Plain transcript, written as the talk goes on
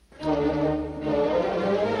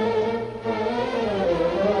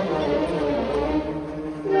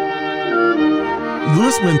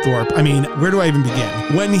Louis Winthorpe, I mean, where do I even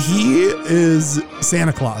begin? When he is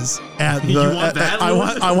Santa Claus at the, I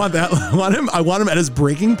want that. I want him at his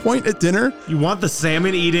breaking point at dinner. You want the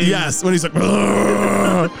salmon eating? Yes, when he's like,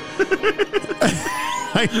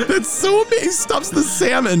 it's so amazing. He stuffs the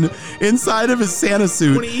salmon inside of his Santa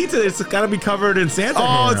suit. When he eats it, it's got to be covered in Santa hair.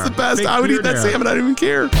 Oh, it's the best. Big I would eat that hair. salmon. I don't even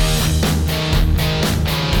care.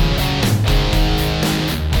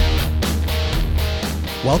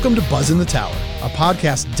 Welcome to Buzz in the Tower, a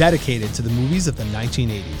podcast dedicated to the movies of the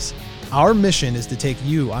 1980s. Our mission is to take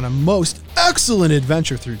you on a most excellent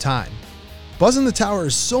adventure through time. Buzz in the Tower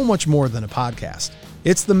is so much more than a podcast.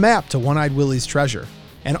 It's the map to One-Eyed Willie's treasure.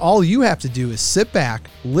 And all you have to do is sit back,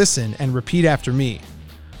 listen, and repeat after me.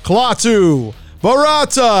 Klaatu!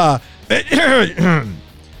 Barata!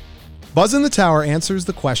 Buzz in the Tower answers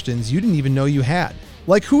the questions you didn't even know you had.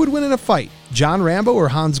 Like who would win in a fight, John Rambo or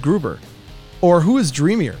Hans Gruber? Or who is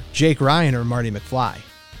dreamier, Jake Ryan or Marty McFly?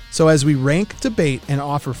 So as we rank, debate, and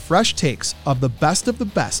offer fresh takes of the best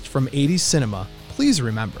from 80s cinema, please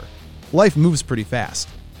remember, life moves pretty fast.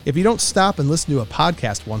 If you don't stop and listen to a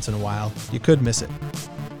podcast once in a while, you could miss it.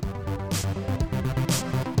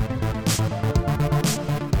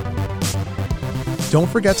 Don't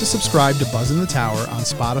forget to subscribe to Buzz in the Tower on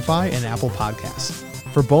Spotify and Apple Podcasts.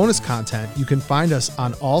 For bonus content, you can find us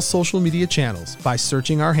on all social media channels by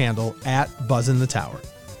searching our handle @BuzzInTheTower.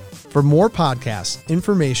 For more podcasts,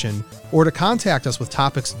 information, or to contact us with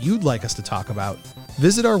topics you'd like us to talk about,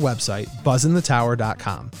 visit our website,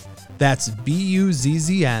 buzzinthetower.com. That's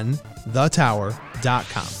BUZZN,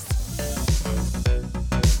 thetower.com.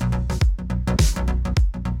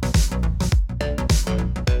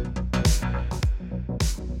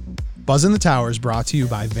 Buzz in the Tower is brought to you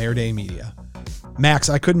by Verde Media. Max,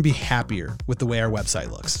 I couldn't be happier with the way our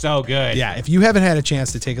website looks. So good. Yeah, if you haven't had a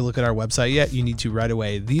chance to take a look at our website yet, you need to right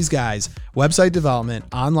away. These guys, website development,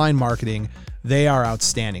 online marketing, they are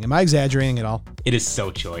outstanding. Am I exaggerating at all? It is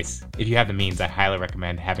so choice. If you have the means, I highly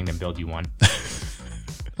recommend having them build you one.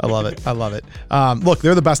 I love it. I love it. Look,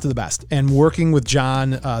 they're the best of the best. And working with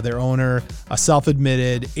John, their owner, a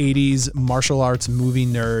self-admitted 80s martial arts movie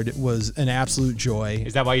nerd, was an absolute joy.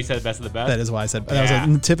 Is that why you said the best of the best? That is why I said that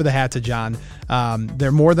was a tip of the hat to John.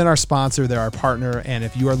 They're more than our sponsor. They're our partner. And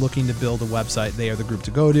if you are looking to build a website, they are the group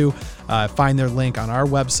to go to. Find their link on our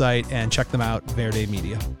website and check them out, Verde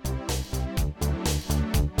Media.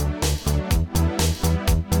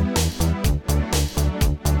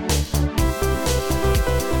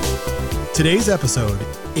 Today's episode,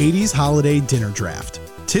 80s Holiday Dinner Draft.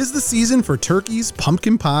 'Tis the season for turkeys,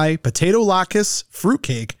 pumpkin pie, potato latkes,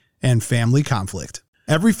 fruitcake, and family conflict.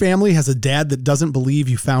 Every family has a dad that doesn't believe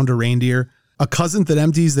you found a reindeer, a cousin that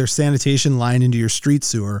empties their sanitation line into your street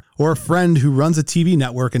sewer, or a friend who runs a TV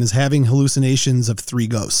network and is having hallucinations of 3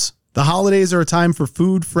 ghosts. The holidays are a time for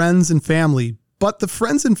food, friends, and family, but the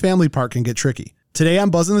friends and family part can get tricky. Today on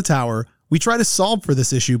Buzz in the Tower, we try to solve for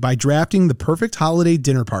this issue by drafting the perfect holiday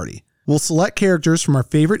dinner party. We'll select characters from our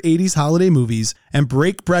favorite 80s holiday movies and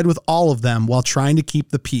break bread with all of them while trying to keep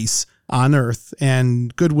the peace on Earth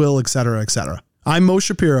and goodwill, etc., etc. I'm Mo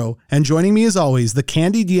Shapiro, and joining me as always, the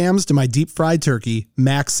candied yams to my deep-fried turkey,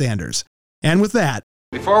 Max Sanders. And with that...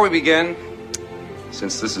 Before we begin,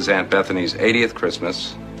 since this is Aunt Bethany's 80th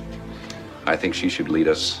Christmas, I think she should lead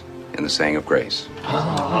us in the saying of grace.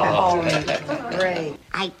 Oh, great.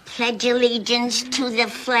 I pledge allegiance to the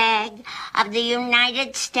flag of the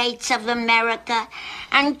United States of America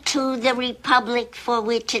and to the republic for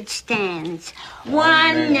which it stands.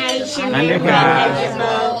 One nation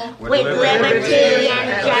indivisible, with liberty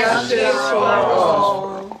and justice for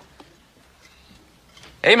all.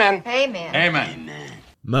 Amen. Amen. Amen.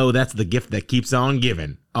 Mo, that's the gift that keeps on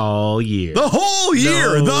giving all year. The whole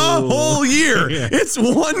year. Yeah. It's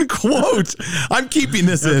one quote. I'm keeping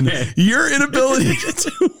this in. Your inability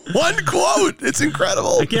to do one quote. It's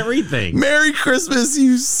incredible. I can't read things. Merry Christmas,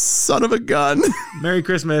 you son of a gun. Merry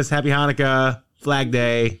Christmas, Happy Hanukkah, Flag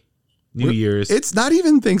Day, New Year's. It's not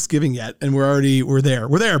even Thanksgiving yet, and we're there.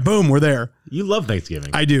 We're there. Boom, we're there. You love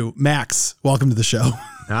Thanksgiving. I do. Max, welcome to the show.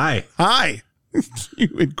 Hi. Hi. You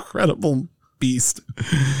incredible beast.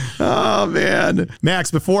 Oh man.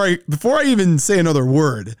 Max, before I even say another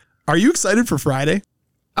word, are you excited for Friday?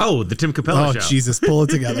 Oh, the Tim Capella show. Oh, Jesus. Pull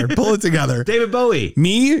it together. Pull it together. David Bowie.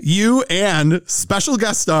 Me, you, and special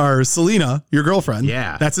guest star Selena, your girlfriend.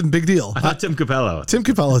 Yeah. That's a big deal. I thought Tim Capello. Tim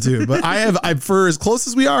Capello too. But I've for as close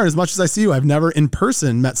as we are, as much as I see you, I've never in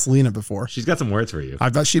person met Selena before. She's got some words for you. I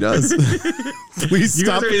bet she does. Please You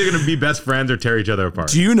stop. guys are either going to be best friends or tear each other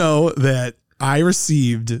apart. Do you know that I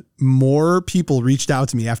received more people reached out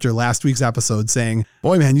to me after last week's episode saying,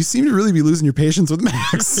 boy, man, you seem to really be losing your patience with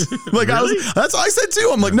Max. Like Really? that's what I said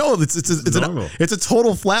too. I'm like, no, it's a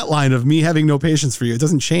total flat line of me having no patience for you. It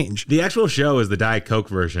doesn't change. The actual show is the Diet Coke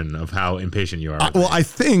version of how impatient you are. Well, I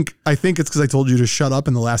think it's because I told you to shut up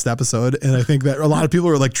in the last episode. And I think that a lot of people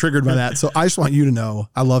are like triggered by that. So I just want you to know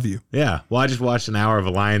I love you. Yeah. Well, I just watched an hour of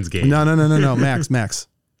a Lions game. No. Max,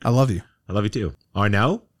 I love you. I love you too. Oh, I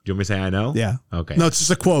know? Do you want me to say I know? Yeah. Okay. No, it's just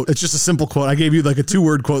a quote. It's just a simple quote. I gave you like a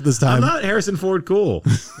 2-word quote this time. I'm not Harrison Ford cool.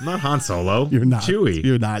 I'm not Han Solo. You're not. Chewie.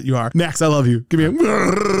 You're not. You are. Max, I love you. Give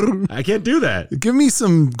me I can't do that. Give me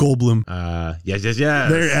some Goldblum. Yes.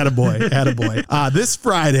 There, attaboy. This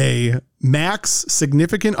Friday, Max,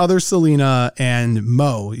 significant other Selena, and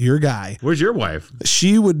Mo, your guy. Where's your wife?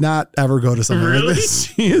 She would not ever go to something like this.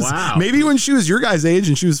 She is, Wow. Maybe when she was your guy's age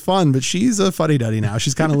and she was fun, but she's a fuddy-duddy now.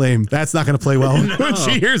 She's kind of lame. That's not going to play well when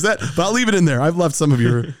she hears that. But I'll leave it in there. I've left some of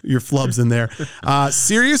your flubs in there.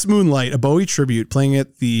 Serious Moonlight, a Bowie tribute, playing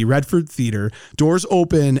at the Redford Theater. Doors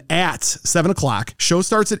open at 7 o'clock. Show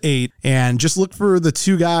starts at 8. And just look for the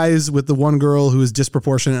 2 guys with the one girl who is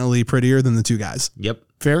disproportionately prettier than the 2 guys. Yep.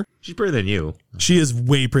 Fair? She's prettier than you. She is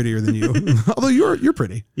way prettier than you. Although you're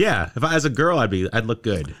pretty. Yeah. If I, as a girl, I'd look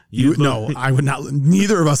good. No, I would not.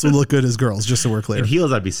 Neither of us would look good as girls, just so we're clear. In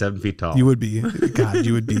heels, I'd be 7 feet tall. You would be. God,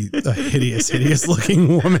 you would be a hideous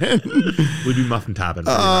looking woman. We'd be muffin topping.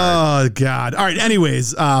 Oh, God. All right. Anyways,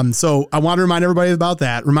 so I want to remind everybody about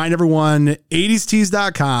that. Remind everyone,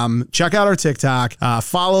 80stees.com. Check out our TikTok.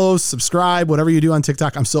 Follow, subscribe, whatever you do on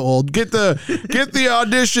TikTok. I'm so old. Get the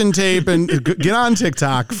audition tape and get on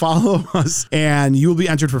TikTok. Follow us, and you will be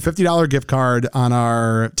entered for $50 gift card on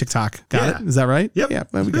our TikTok. Got it? Is that right? Yep. Yeah,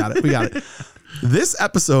 we got it. This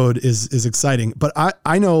episode is exciting, but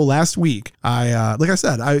I know last week, like I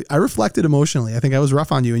said, I reflected emotionally. I think I was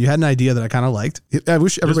rough on you, and you had an idea that I kind of liked. I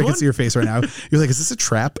wish everybody could see your face right now. You're like, is this a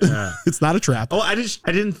trap? Yeah. It's not a trap. Oh, I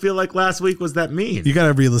didn't feel like last week was that mean. You got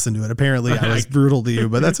to re-listen to it. Apparently I was brutal to you,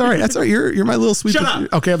 but that's all right. That's all right. You're my little sweet. Shut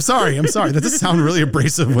up. Okay. I'm sorry. That doesn't sound really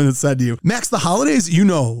abrasive when it's said to you. Max, the holidays,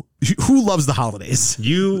 who loves the holidays?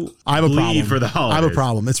 I have a problem for the holidays. I have a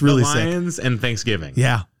problem. It's really sick. Lions and Thanksgiving.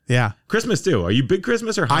 Yeah. Yeah. Christmas too. Are you big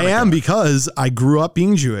Christmas or Hanukkah? I am, because I grew up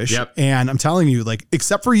being Jewish. Yep. And I'm telling you, like,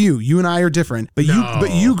 except for you and I are different, but you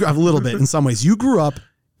have a little bit in some ways. You grew up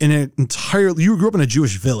in you grew up in a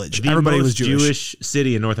Jewish village. Everybody was Jewish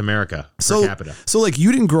city in North America per capita. So like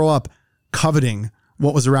you didn't grow up coveting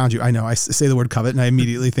what was around you. I know I say the word covet and I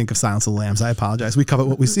immediately think of Silence of the Lambs. I apologize. We covet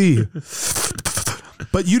what we see.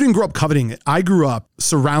 But you didn't grow up coveting it. I grew up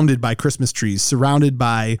surrounded by Christmas trees, surrounded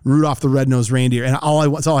by Rudolph the Red-Nosed Reindeer, and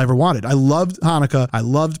that's all I ever wanted. I loved Hanukkah. I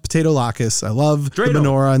loved potato latkes. I loved the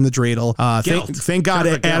menorah and the dreidel. Thank God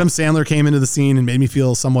Adam Sandler came into the scene and made me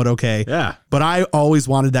feel somewhat okay. Yeah. But I always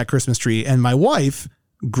wanted that Christmas tree, and my wife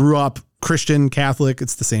grew up Christian, Catholic,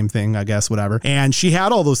 it's the same thing, I guess, whatever. And she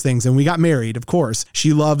had all those things, and we got married, of course.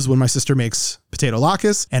 She loves when my sister makes potato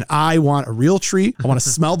latkes, and I want a real tree. I want to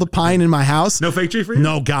smell the pine in my house. No fake tree for you?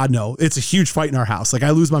 No, God, no. It's a huge fight in our house. Like,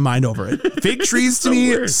 I lose my mind over it. Fake trees to me,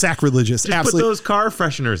 weird. Sacrilegious. Just absolutely. put those car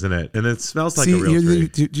fresheners in it, and it smells like a real tree.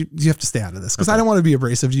 You have to stay out of this, because I don't want to be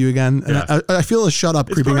abrasive to you again. And Yeah. I feel a shut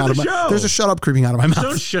up creeping out of my mouth. There's a shut up creeping out of my mouth.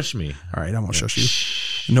 Don't shush me. All right, I won't shush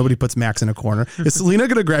you. Nobody puts Max in a corner. Is Selena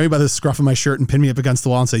going to grab me by the scruff of my shirt and pin me up against the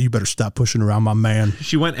wall and say, you better stop pushing around my man?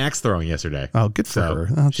 She went axe throwing yesterday. Oh, good for her.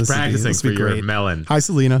 Oh, she's practicing for your melon. Hi,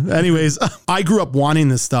 Selena. Anyways, I grew up wanting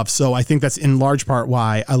this stuff, so I think that's in large part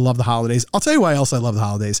why I love the holidays. I'll tell you why else I love the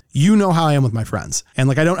holidays. You know how I am with my friends. And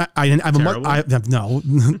like, when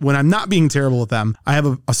I'm not being terrible with them, I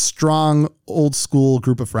have a strong old school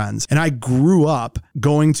group of friends. And I grew up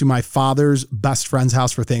going to my father's best friend's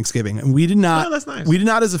house for Thanksgiving. And we did not, that's nice. We did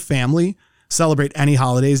not as a family celebrate any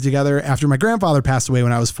holidays together. After my grandfather passed away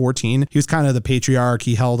when I was 14, he was kind of the patriarch.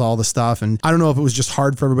 He held all the stuff. And I don't know if it was just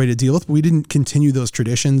hard for everybody to deal with, but we didn't continue those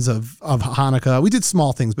traditions of Hanukkah. We did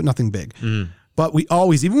small things, but nothing big. But we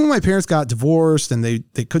always, even when my parents got divorced and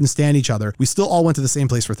they couldn't stand each other, we still all went to the same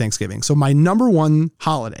place for Thanksgiving. So my number one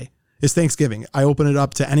holiday is Thanksgiving. I open it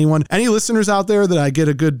up to anyone, any listeners out there that I get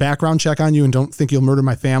a good background check on you and don't think you'll murder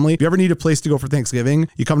my family. If you ever need a place to go for Thanksgiving,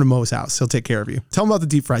 you come to Mo's house. He'll take care of you. Tell him about the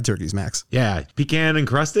deep fried turkeys, Max. Yeah. Pecan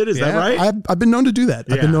encrusted. Is that right? I've been known to do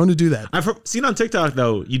that. I've been known to do that. I've seen on TikTok,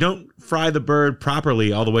 though, you don't fry the bird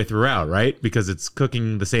properly all the way throughout, right? Because it's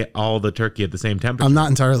cooking all the turkey at the same temperature. I'm not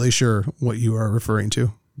entirely sure what you are referring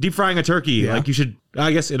to. Deep frying a turkey, Yeah. like you should,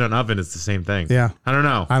 I guess in an oven it's the same thing. Yeah. I don't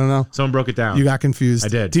know. Someone broke it down. You got confused. I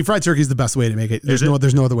did. Deep fried turkey is the best way to make it. There's no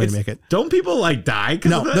other way to make it. Don't people like die?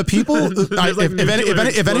 No, the people.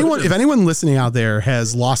 If anyone listening out there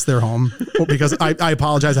has lost their home, because I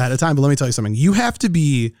apologize ahead of time, but let me tell you something. You have to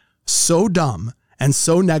be so dumb and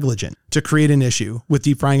so negligent to create an issue with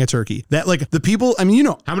deep frying a turkey that like the people, I mean, you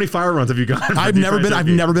know, how many fire runs have you gone? I've never been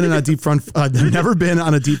on a deep front. I've never been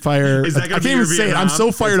on a deep fire. Is that I can't even say it. I'm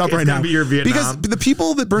so fired up right now because the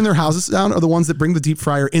people that burn their houses down are the ones that bring the deep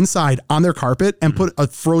fryer inside on their carpet and put a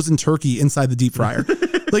frozen turkey inside the deep fryer.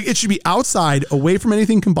 Like it should be outside, away from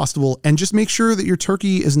anything combustible, and just make sure that your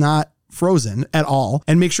turkey is not frozen at all,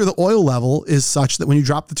 and make sure the oil level is such that when you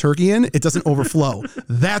drop the turkey in, it doesn't overflow.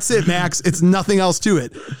 That's it, Max. It's nothing else to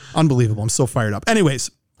it. Unbelievable. I'm so fired up.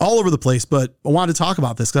 Anyways, all over the place, but I wanted to talk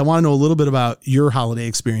about this because I want to know a little bit about your holiday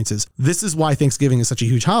experiences. This is why Thanksgiving is such a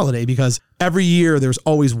huge holiday, because every year there's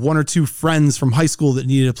always one or two friends from high school that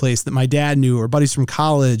needed a place that my dad knew, or buddies from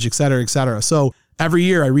college, et cetera, et cetera. So every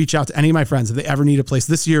year I reach out to any of my friends if they ever need a place.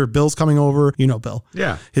 This year, Bill's coming over. You know Bill.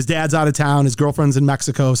 Yeah. His dad's out of town. His girlfriend's in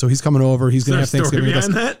Mexico, so he's coming over. He's going to have Thanksgiving with us.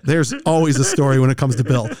 That? There's always a story when it comes to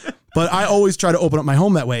Bill. But I always try to open up my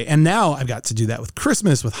home that way. And now I've got to do that with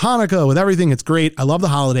Christmas, with Hanukkah, with everything. It's great. I love the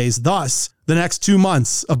holidays. Thus, the next 2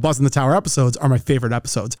 months of Buzz in the Tower episodes are my favorite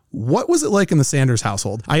episodes. What was it like in the Sanders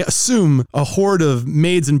household? I assume a horde of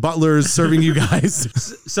maids and butlers serving you guys.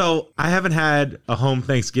 So I haven't had a home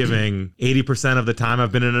Thanksgiving 80% of the time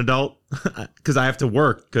I've been an adult because I have to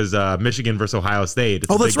work because Michigan versus Ohio State.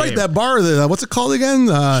 Oh, that's right. Game. That bar, what's it called again?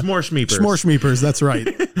 Schmorschmeepers. Schmorschmeepers. That's right.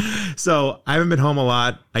 So I haven't been home a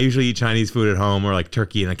lot. I usually eat Chinese food at home or like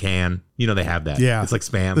turkey in a can. You know, they have that. Yeah. It's like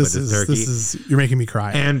Spam, but it's turkey. You're making me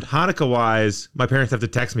cry. And Hanukkah wise, my parents have to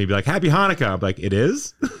text me, be like, Happy Hanukkah. I'm like, it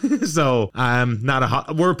is? So I'm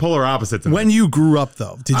not we're polar opposites. When you grew up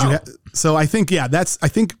though, did you so I think, I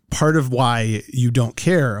think part of why you don't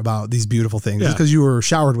care about these beautiful things is because you were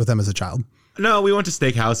showered with them as a child. No, we went to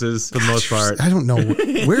steakhouses for the most part. I don't know.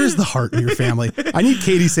 Where is the heart in your family? I need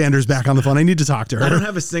Katie Sanders back on the phone. I need to talk to her. I don't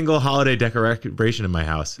have a single holiday decoration in my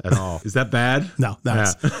house at all. Is that bad? No,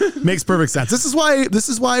 makes perfect sense. This is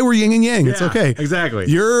why we're yin and yang. It's okay. Exactly.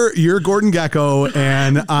 You're Gordon Gekko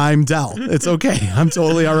and I'm Dell. It's okay. I'm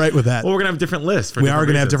totally all right with that. Well, we're gonna have different lists. We are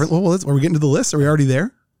gonna have different. Well, are we getting to the list? Are we already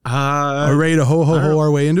there? Are we ready to ho our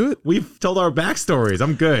way into it? We've told our backstories.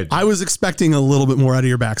 I'm good. I was expecting a little bit more out of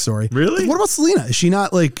your backstory. Really? What about Selena? Is she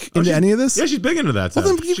not like into any of this? Yeah, she's big into that Well,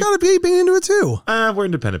 stuff. then you've got to be big into it too. We're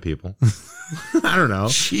independent people. I don't know.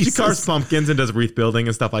 She carves pumpkins and does wreath building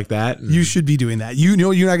and stuff like that. You should be doing that. You know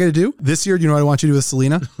what you're not going to do this year? You know what I want you to do with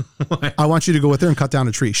Selena? I want you to go with her and cut down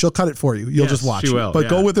a tree. She'll cut it for you. You'll just watch. She will. But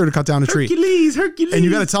go with her to cut down a tree. Hercules. And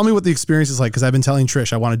you got to tell me what the experience is like, because I've been telling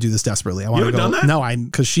Trish I want to do this desperately. I want to go. Done that? No,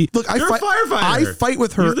 because she look. You're a firefighter. I fight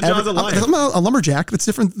with her. Use the jaws of life. I'm a lumberjack. That's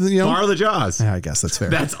different. You know. Borrow the jaws. Yeah, I guess that's fair.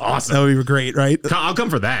 That's awesome. That would be great, right? I'll come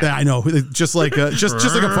for that. Yeah, I know. Just like just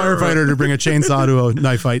like a firefighter to bring a chainsaw to a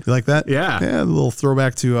knife fight. You like that? Yeah. Yeah. A little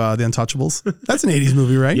throwback to The Untouchables. That's an 80s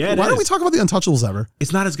movie, right? Yeah, Why don't we talk about The Untouchables ever?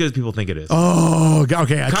 It's not as good as people think it is. Oh,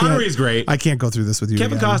 okay. Connery's great. I can't go through this with you.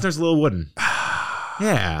 Kevin again. Costner's a little wooden.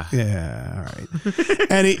 Yeah. Yeah. All right.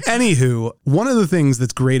 Anywho, one of the things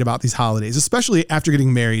that's great about these holidays, especially after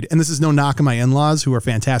getting married, and this is no knock on my in-laws who are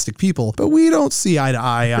fantastic people, but we don't see eye to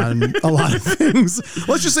eye on a lot of things.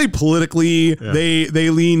 Let's just say politically, they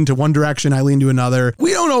lean to one direction, I lean to another.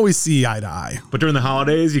 We don't always see eye to eye. But during the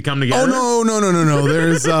holidays, you come together? Oh, no.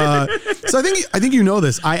 There's so I think you know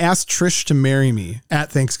this. I asked Trish to marry me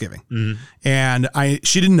at Thanksgiving. Mm-hmm. And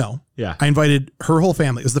she didn't know. Yeah. I invited her whole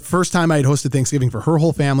family. It was the first time I had hosted Thanksgiving for her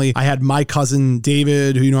whole family. I had my cousin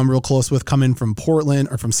David, who I'm real close with, come in from Portland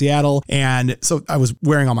or from Seattle. And so I was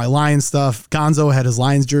wearing all my Lions stuff. Gonzo had his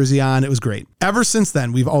Lions jersey on. It was great. Ever since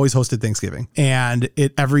then, we've always hosted Thanksgiving. And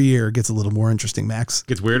it every year gets a little more interesting, Max.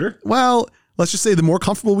 Gets weirder? Well, let's just say the more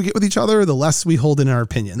comfortable we get with each other, the less we hold in our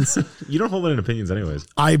opinions. You don't hold in opinions anyways.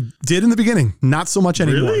 I did in the beginning, not so much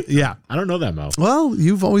anymore. Really? Yeah. I don't know that, Mo. Well,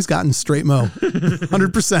 you've always gotten straight Mo,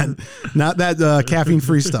 100%. Not that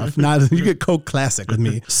caffeine-free stuff. Not you get Coke Classic with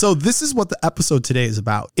me. So this is what the episode today is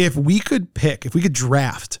about. If we could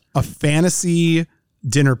draft a fantasy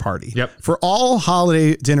dinner party. Yep. For all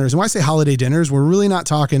holiday dinners. And when I say holiday dinners, we're really not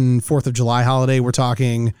talking 4th of July holiday. We're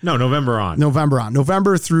talking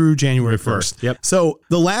November through January 1st. Yep. So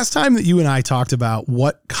the last time that you and I talked about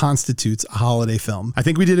what constitutes a holiday film, I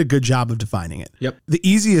think we did a good job of defining it. Yep. The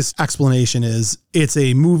easiest explanation is it's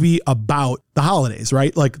a movie about the holidays,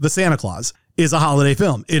 right? Like The Santa Claus is a holiday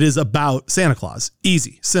film. It is about Santa Claus.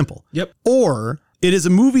 Easy, simple. Yep. Or It is a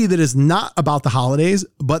movie that is not about the holidays,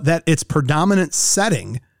 but that its predominant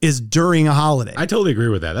setting is during a holiday. I totally agree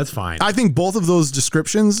with that. That's fine. I think both of those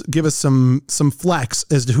descriptions give us some flex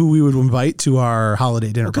as to who we would invite to our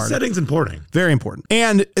holiday dinner Because party. setting's important. Very important.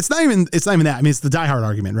 And it's not even that. I mean, it's the Die Hard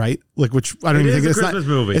argument, right? Like, which I don't It even is think a it's Christmas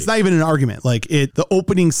movie. It's not even an argument. Like the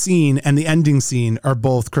opening scene and the ending scene are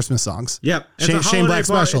both Christmas songs. Yep. It's Shane, a Shane Black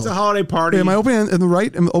holiday special. It's a holiday party. Am I opening in the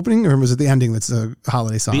right in the opening, or was it the ending that's a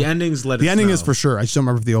holiday song? The ending's Let It The ending Snow. is for sure. I just don't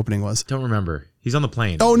remember if the opening was. Don't remember. He's on the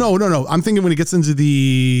plane. Oh, no. I'm thinking when he gets into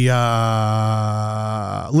the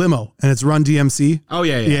limo and it's Run DMC. Oh,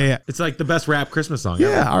 yeah. Yeah. It's like the best rap Christmas song Yeah.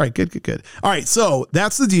 ever. All right. Good. All right. So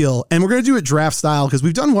that's the deal. And we're going to do it draft style because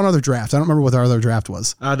we've done one other draft. I don't remember what our other draft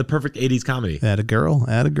was. The perfect 80s comedy. Add a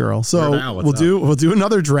girl. So Weird Al, what's we'll do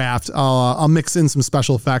another draft. I'll mix in some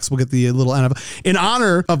special effects. We'll get the little NFL in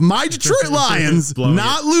honor of my Detroit Lions Blowing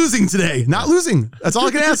not losing today. Not losing. That's all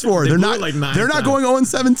I can ask for. They They're blew not it like 9 They're not times.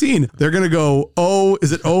 going 0-17. They're going to go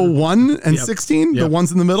 1 and 16. The Yep.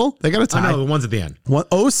 ones in the middle. They got a I tie. know, the ones at the end.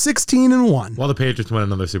 16 and 1. While the Patriots win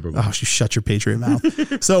another Super Bowl. Oh, you shut your Patriot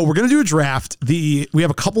mouth. So we're going to do a draft. We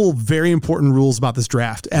have a couple very important rules about this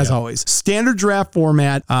draft, as always. Standard draft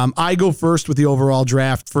format. I go first with the overall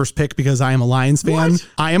draft first pick because I am a Lions fan. What?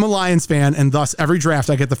 I am a Lions fan, and thus every draft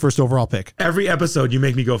I get the first overall pick. Every episode, you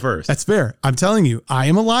make me go first. That's fair. I'm telling you, I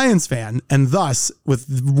am a Lions fan, and thus, with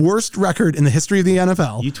the worst record in the history of the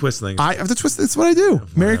NFL, You twist things. I have to twist. That's what I do.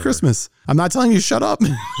 Merry Christmas. I'm not telling you to shut up.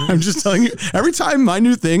 I'm just telling you. Every time my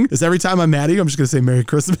new thing is every time I'm mad at you, I'm just going to say Merry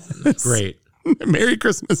Christmas. Great. Merry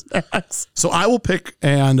Christmas, Max. So I will pick,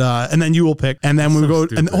 and then you will pick, and then we go.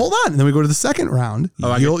 stupid. And hold on, and then we go to the second round.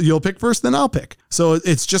 You'll pick first, then I'll pick. So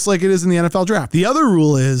it's just like it is in the NFL draft. The other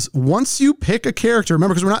rule is once you pick a character,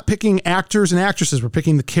 remember, because we're not picking actors and actresses, we're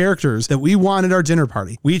picking the characters that we want at our dinner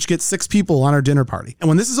party. We each get 6 people on our dinner party, and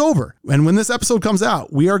when this is over, and when this episode comes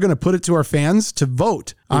out, we are going to put it to our fans to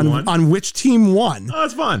vote won? on which team won. Oh,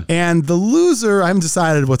 that's fun. And the loser, I haven't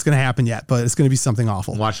decided what's going to happen yet, but it's going to be something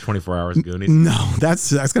awful. Watch 24 Hours of Goonies. No,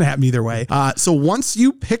 that's going to happen either way. So once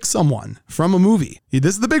you pick someone from a movie,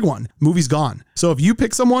 this is the big one. Movie's gone. So if you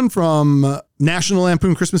pick someone from National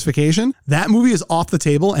Lampoon Christmas Vacation, that movie is off the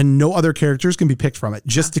table and no other characters can be picked from it,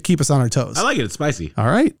 just to keep us on our toes. I like it. It's spicy. All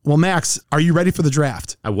right. Well, Max, are you ready for the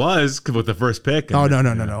draft? I was with the first pick. Oh,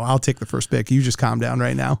 no. I'll take the first pick. You just calm down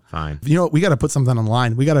right now. Fine. You know what? We got to put something on the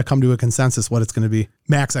line. We got to come to a consensus what it's going to be.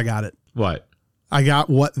 Max, I got it. What? I got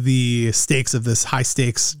what the stakes of this high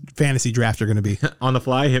stakes fantasy draft are going to be. On the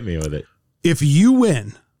fly, hit me with it. If you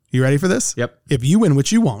win, you ready for this? Yep. If you win,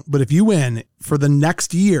 which you won't, but if you win for the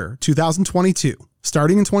next year, 2022,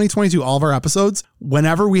 starting in 2022, all of our episodes,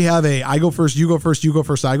 whenever we have I go first, you go first, you go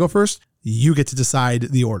first, I go first, you get to decide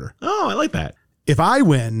the order. Oh, I like that. If I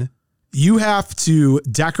win, you have to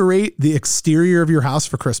decorate the exterior of your house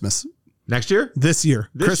for Christmas Next year? this year.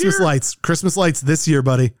 This Christmas lights this year,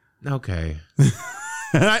 buddy. Okay.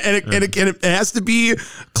 And it has to be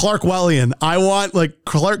Clark Wellian. I want like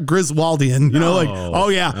Clark Griswoldian,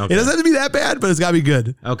 Okay. It doesn't have to be that bad, but it's got to be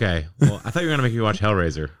good. Okay. Well, I thought you were going to make me watch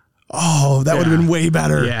Hellraiser. Oh, that would have been way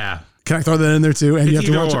better. Yeah. Can I throw that in there too? And It's you have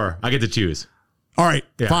to either watch or. I get to choose. it. All right,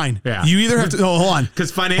 Yeah. fine. Yeah. You either have to. No, hold on.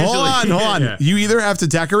 Because financially. Hold on. Yeah. You either have to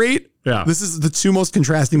decorate. Yeah. This is the two most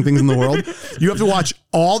contrasting things in the world. You have to watch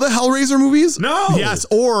all the Hellraiser movies. No. Yes,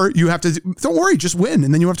 or you have to. Don't worry, just win,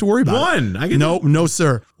 and then you have to worry about One. it. No,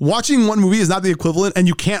 sir. Watching one movie is not the equivalent, and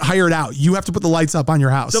you can't hire it out. You have to put the lights up on your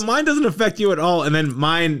house. So mine doesn't affect you at all. And then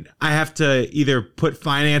mine, I have to either put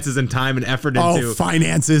finances and time and effort into.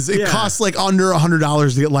 Finances. It Yeah. costs like under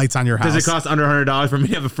 $100 to get lights on your house. Does it cost under $100 for me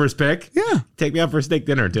to have a first pick? Yeah. Take me out for a steak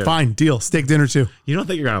dinner, too. Fine, deal. Steak dinner too. You don't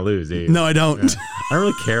think you're going to lose, do you? No, I don't. Yeah. I don't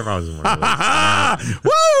really care if I was one of those.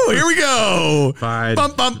 Woo! Here we go. Fine.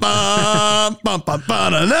 Bum, bum, bum, bum, bum,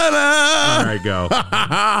 bum, na, na, na. All right, go.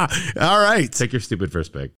 All right. Take your stupid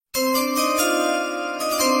first pick.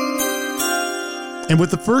 And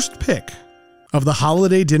with the first pick of the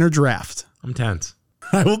holiday dinner draft, I'm tense.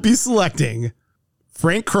 I will be selecting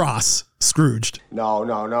Frank Cross, Scrooged. No.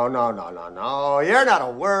 You're not a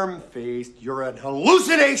worm-faced. You're an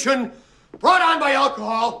hallucination brought on by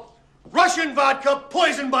alcohol, Russian vodka,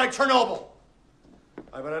 poisoned by Chernobyl.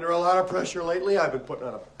 I've been under a lot of pressure lately. I've been putting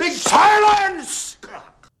on a big silence.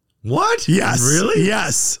 What? Yes. Really?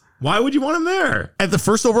 Yes. Why would you want him there? At the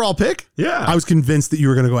first overall pick? Yeah. I was convinced that you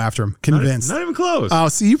were going to go after him. Convinced. Not even close. Oh,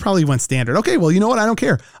 see, you probably went standard. Okay, well, you know what? I don't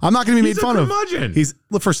care. I'm not going to be He's made a fun of. curmudgeon.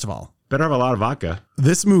 Well, first of all, Better have a lot of vodka.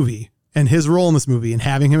 this movie and his role in this movie and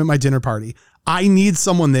having him at my dinner party, I need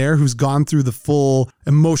someone there who's gone through the full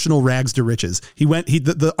emotional rags to riches.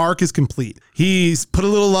 The arc is complete. He's put a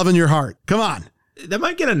little love in your heart. Come on. That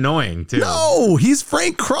might get annoying too. No, he's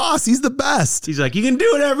Frank Cross. He's the best. He's like, you can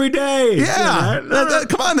do it every day. Yeah.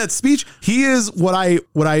 Come on, that speech. He is what I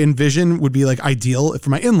envision would be like ideal for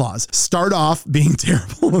my in-laws. Start off being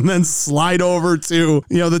terrible and then slide over to,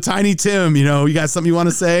 the Tiny Tim, you got something you want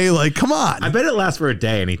to say? Like, come on. I bet it lasts for a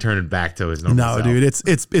day and he turned it back to his normal self. Dude,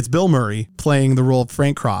 it's Bill Murray playing the role of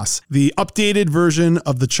Frank Cross, the updated version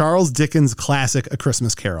of the Charles Dickens classic A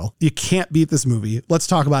Christmas Carol. You can't beat this movie. Let's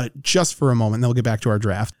talk about it just for a moment, then we'll get back to our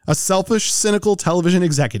draft. A selfish, cynical television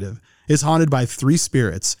executive is haunted by three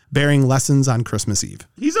spirits bearing lessons on Christmas Eve.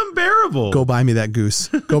 He's unbearable. Go buy me that goose.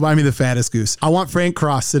 Go buy me the fattest goose. I want Frank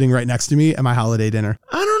Cross sitting right next to me at my holiday dinner.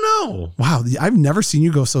 I don't know. Wow, I've never seen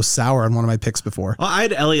you go so sour on one of my picks before. Well, I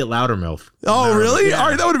had Elliot Loudermilk. Oh, really? Yeah. All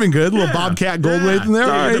right, that would have been good. A little Bobcat Goldthwait in there.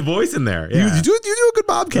 Yeah, All right. the voice in there. Yeah. You do a good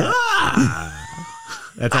Bobcat.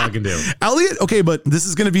 That's all I can do. Elliot, okay, but this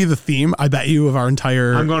is going to be the theme, I bet you, of our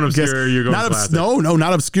entire... I'm going obscure, you're going classic. No,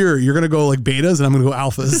 not obscure. You're going to go like betas, and I'm going to go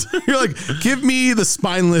alphas. You're like, give me the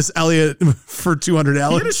spineless Elliot for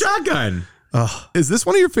 $200. Get a shotgun. Is this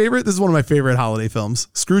one of your favorite? This is one of my favorite holiday films.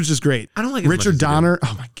 Scrooge is great. I don't like it as Richard much as you do. Donner.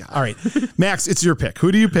 Oh, my God. All right. Max, it's your pick.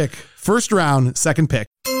 Who do you pick? First round, second pick.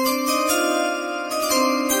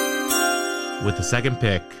 With the second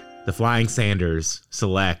pick, the Flying Sanders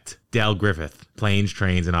select Dale Griffith, Planes,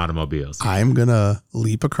 Trains, and Automobiles. I'm going to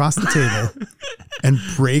leap across the table and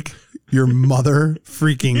break your mother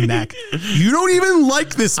freaking neck. You don't even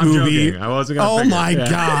like this movie. I'm joking. I wasn't going to my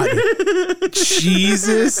God.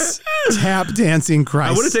 Jesus. Tap dancing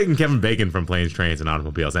Christ. I would have taken Kevin Bacon from Planes, Trains, and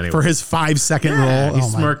Automobiles anyway. For his 5-second role.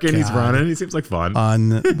 He's smirking, he's running. He seems like fun.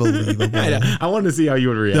 Unbelievable. I wanted to see how you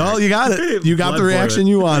would react. No, you got it. You got Blood the reaction boiling.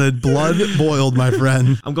 you wanted. Blood boiled, my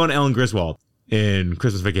friend. I'm going to Ellen Griswold in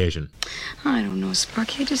Christmas Vacation. I don't know,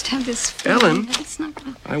 Sparky. I just have this feeling Ellen? that it's not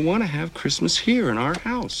gonna... I want to have Christmas here in our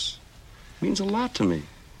house. It means a lot to me.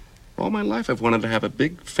 All my life I've wanted to have a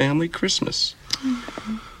big family Christmas.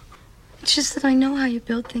 It's just that I know how you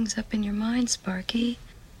build things up in your mind, Sparky.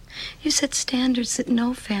 You set standards that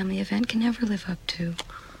no family event can ever live up to.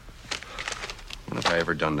 When have I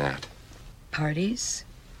ever done that? Parties,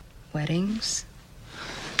 weddings,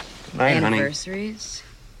 Night, honey. anniversaries,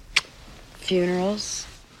 funerals,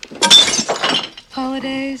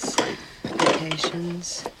 holidays,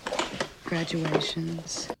 vacations,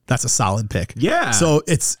 graduations. That's a solid pick. Yeah. So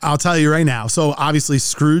I'll tell you right now. So obviously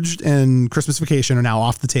Scrooged and Christmas Vacation are now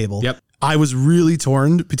off the table. Yep. I was really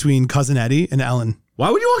torn between Cousin Eddie and Ellen. Why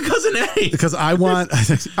would you want Cousin Eddie? Because I want,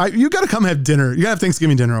 you got to come have dinner. You got to have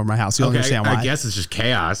Thanksgiving dinner over my house. You'll understand why. I guess it's just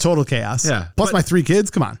chaos. Total chaos. Yeah. Plus But- my 3 kids.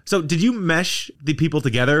 Come on. So did you mesh the people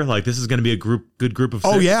together? Like this is going to be a good group of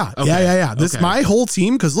Oh six? yeah. Okay. Yeah. This Okay. my whole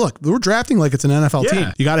team. Cause look, we're drafting like it's an NFL Yeah.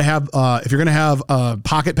 team. You got to have, if you're going to have a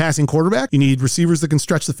pocket passing quarterback, you need receivers that can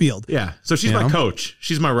stretch the field. Yeah. So she's You my know? coach.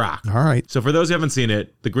 She's my rock. All right. So for those who haven't seen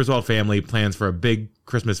it, the Griswold family plans for a big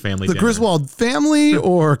Christmas family The dinner. Griswold family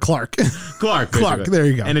or Clark? Clark. Clark, basically. there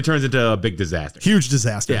you go. And it turns into a big disaster. Huge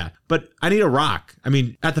disaster. Yeah. But I need a rock. I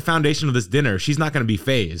mean, at the foundation of this dinner, she's not going to be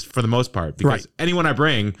phased for the most part because Right. anyone I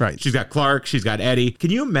bring, Right. she's got Clark, she's got Eddie. Can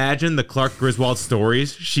you imagine the Clark Griswold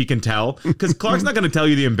stories she can tell? Because Clark's not going to tell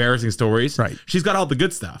you the embarrassing stories. Right. She's got all the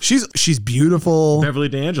good stuff. She's beautiful. Beverly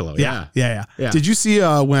D'Angelo. Yeah. Yeah. Yeah. Did you see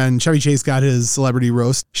when Chevy Chase got his celebrity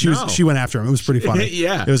roast? No. She went after him. It was pretty funny.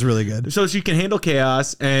 Yeah. It was really good. So she can handle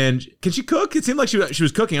chaos, and can she cook? It seemed like she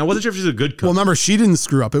was cooking. I wasn't sure if she's a good cook. Well, remember, she didn't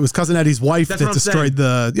screw up. It was Cousin Eddie's wife That's that what I'm destroyed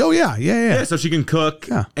the. Oh, yeah. yeah, so she can cook.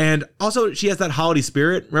 Yeah. And also, she has that holiday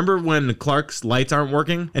spirit. Remember when Clark's lights aren't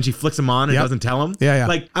working and she flicks them on and Yep. doesn't tell him? Yeah.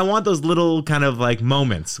 Like, I want those little kind of like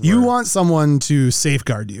moments. You where- want someone to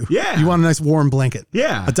safeguard you. Yeah. You want a nice warm blanket.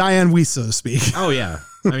 Yeah. A Diane Weiss, so to speak. Oh, yeah.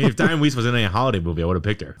 I mean, if Diane Weiss was in a holiday movie, I would have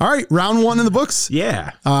picked her. All right. Round 1 in the books.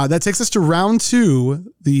 Yeah. That takes us to round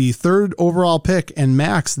 2, the 3rd overall pick. And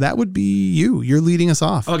Max, that would be you. You're leading us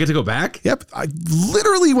off. Oh, I get to go back? Yep. I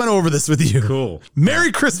literally went over this with you. Cool.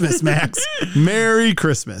 Merry Christmas, Max. Merry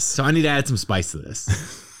Christmas. So I need to add some spice to this,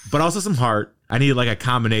 but also some heart. I need like a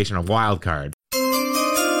combination of wild card.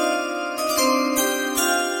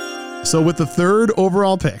 So with the 3rd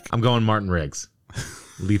overall pick, I'm going Martin Riggs.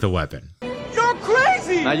 Lethal Weapon.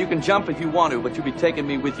 Now, you can jump if you want to, but you'll be taking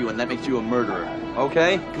me with you, and that makes you a murderer.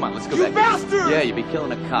 Okay? Come on, let's go back. You bastard! Yeah, you'll be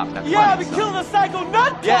killing a cop. Now, Yeah, I've been killing a psycho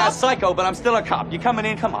nut cop! Yeah, psycho, but I'm still a cop. You coming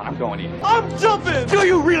in? Come on, I'm going in. I'm jumping! Do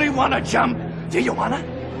you really want to jump? Do you want to?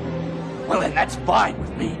 Well, then that's fine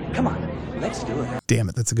with me. Come on, let's do it. damn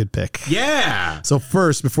it, that's a good pick. Yeah. So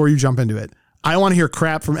first, before you jump into it, I don't want to hear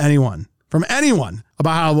crap from anyone. from anyone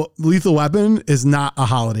about how Lethal Weapon is not a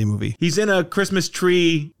holiday movie. He's in a Christmas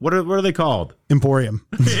tree. What are they called? Emporium.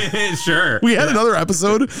 Sure. We had another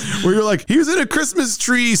episode where you're like, he was in a Christmas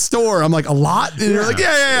tree store. I'm like, a lot? And you're like,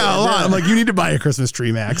 yeah, a lot. I'm like, you need to buy a Christmas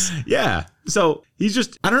tree, Max. Yeah. So he's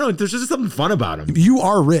just, I don't know. There's just something fun about him. You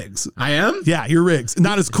are Riggs. I am? Yeah, you're Riggs.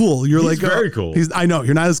 Not as cool. You're He's like, very cool. I know,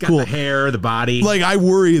 you're not as Got cool. the hair, the body. Like, I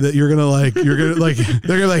worry that they're gonna like, they're gonna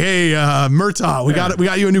be like, hey, Murtaugh, we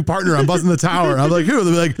got you a new partner. I'm buzzing the tower. I'm like, who?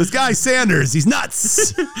 They'll be like, this guy Sanders. He's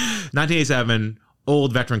nuts. 1987.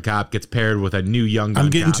 Old veteran cop gets paired with a new young gun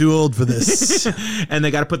I'm getting cop. too old for this. And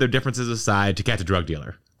they got to put their differences aside to catch a drug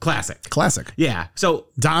dealer. Classic. Yeah. So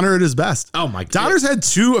Donner at his best. Oh my God. Donner's had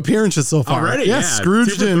 2 appearances so far. Already? Yeah, Yeah,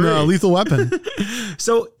 Scrooged 2 for and 3. Lethal Weapon.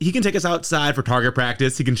 So he can take us outside for target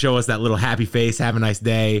practice. He can show us that little happy face, have a nice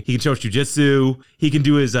day. He can show us jujitsu. He can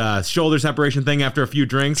do his shoulder separation thing after a few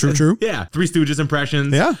drinks. True. Yeah. Three Stooges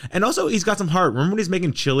impressions. Yeah. And also he's got some heart. Remember when he's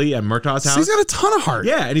making chili at Murtaugh's house? So he's got a ton of heart.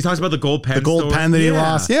 Yeah. And he talks about the gold pen. The gold pen that he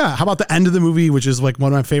lost. Yeah. How about the end of the movie, which is like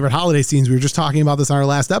one of my favorite holiday scenes? We were just talking about this on our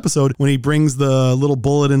last episode when he brings the little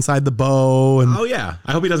bullet inside the bow. And oh, yeah.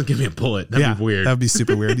 I hope he doesn't give me a bullet. That'd be weird. That would be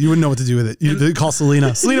super weird. You wouldn't know what to do with it. You'd call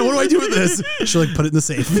Selena. Selena, what do I do with this? She'll like put it in the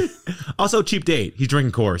safe. Also, cheap date. He's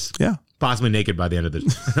drinking Coors. Yeah. Possibly naked by the end of it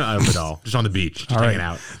all. Just on the beach. Just hanging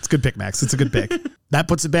out. It's a good pick, Max. It's a good pick. That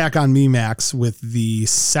puts it back on me, Max, with the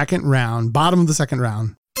second round, bottom of the second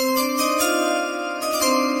round.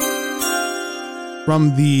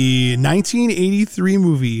 From the 1983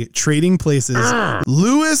 movie Trading Places,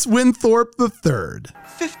 Louis Winthorpe III.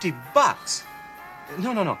 $50?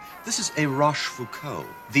 No. This is a Rochefoucauld,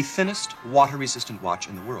 the thinnest water-resistant watch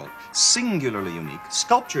in the world. Singularly unique,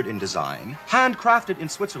 sculptured in design, handcrafted in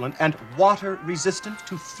Switzerland, and water-resistant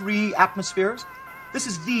to 3 atmospheres. This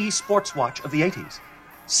is the sports watch of the 80s.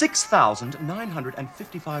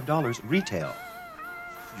 $6,955 retail.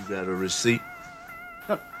 You got a receipt?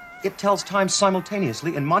 No, it tells time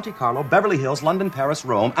simultaneously in Monte Carlo, Beverly Hills, London, Paris,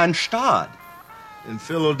 Rome, and Stade. In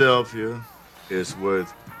Philadelphia, it's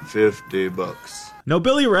worth $50. No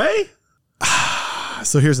Billy Ray?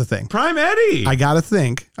 So here's the thing. Prime Eddie. I got to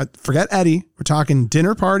think. Forget Eddie. We're talking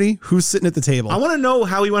dinner party. Who's sitting at the table? I want to know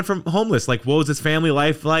how he went from homeless. Like, what was his family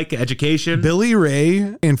life like? Education? Billy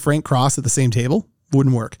Ray and Frank Cross at the same table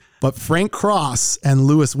wouldn't work. But Frank Cross and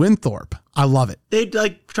Louis Winthorpe, I love it. They'd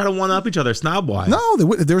like try to one up each other, snob wise. No,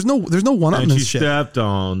 there's no one up in and she this shit. stepped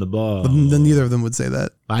on the ball. Then neither of them would say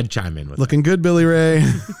that. I'd chime in with Looking good, Billy Ray.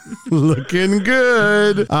 Looking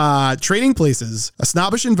good. Trading Places, a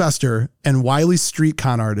snobbish investor and wily street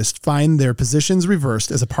con artist find their positions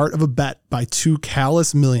reversed as a part of a bet by 2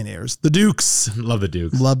 callous millionaires, the Dukes. Love the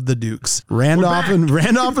Dukes. Love the Dukes. Randolph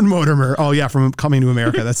and Mortimer. Oh yeah, from Coming to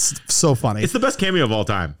America. That's so funny. It's the best cameo of all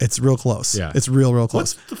time. It's real close. Yeah. It's real close.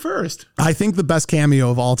 What's the first? I think the best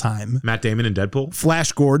cameo of all time. Matt Damon in Deadpool?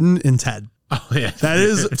 Flash Gordon in Ted. Oh, yeah. That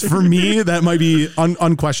is, for me, that might be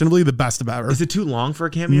unquestionably the best of ever. Is it too long for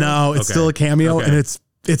a cameo? No, it's still a cameo, and it's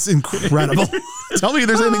incredible. Tell me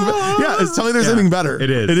there's anything. Tell me there's anything better.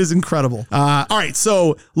 It is. It is incredible. All right,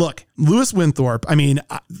 so look, Louis Winthorpe. I mean,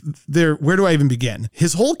 where do I even begin?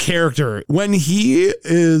 His whole character when he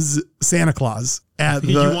is Santa Claus. I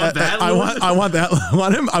want that.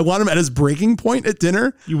 I want him at his breaking point at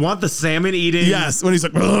dinner. You want the salmon eating? Yes, when he's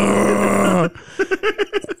like.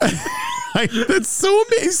 It's so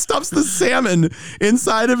amazing. He stuffs the salmon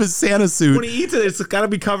inside of his Santa suit. When he eats it, it's got to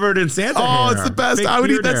be covered in Santa hair. Oh, it's the best. Big I would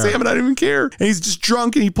eat beard that hair. salmon. I don't even care. And he's just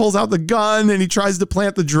drunk and he pulls out the gun and he tries to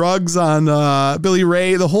plant the drugs on Billy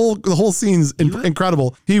Ray. The whole scene's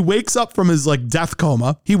incredible. He wakes up from his like death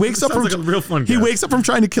coma. He wakes up from like a real fun He guy. wakes up from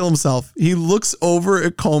trying to kill himself. He looks over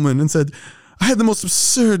at Coleman and said, I had the most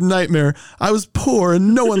absurd nightmare. I was poor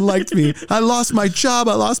and no one liked me. I lost my job.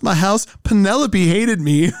 I lost my house. Penelope hated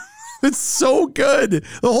me. It's so good. The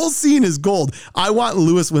whole scene is gold. I want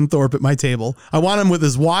Louis Winthorpe at my table. I want him with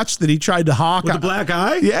his watch that he tried to hawk. With the black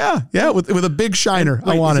eye? Yeah, with a big shiner.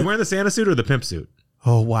 Wait, I want is it. he wearing the Santa suit or the pimp suit?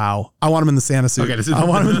 Oh, wow. I want him in the Santa suit. Okay, I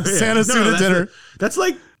want him in the Santa suit at dinner.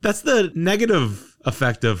 That's the negative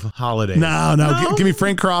effect of holidays. No. Give me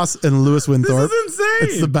Frank Cross and Louis Winthorpe. This is insane.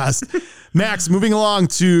 It's the best. Max, moving along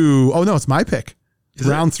to, it's my pick.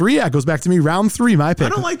 Round 3, it goes back to me. Round 3, my pick. I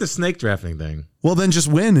don't like the snake drafting thing. Well, then just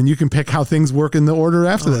win, and you can pick how things work in the order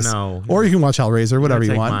after this. No. Or you can watch Hellraiser, whatever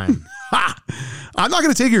you want. Mine. I'm not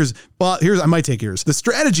going to take yours, but I might take yours. The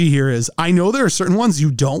strategy here is I know there are certain ones you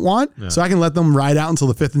don't want, so I can let them ride out until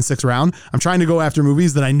the 5th and 6th round. I'm trying to go after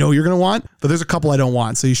movies that I know you're going to want, but there's a couple I don't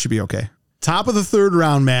want, so you should be okay. Top of the 3rd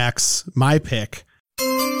round, Max, my pick.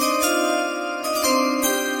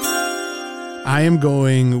 I am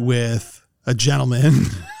going with a gentleman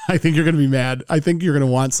I think you're going to be mad. I think you're going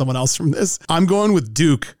to want someone else from this. I'm going with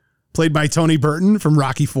Duke, played by Tony Burton from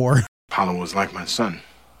Rocky IV. Apollo was like my son.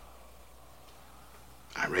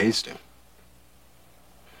 I raised him.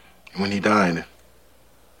 And when he died,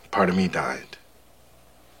 part of me died.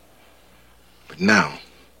 But now,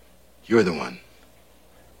 you're the one.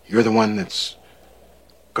 You're the one that's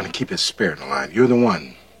going to keep his spirit alive. You're the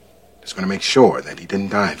one that's going to make sure that he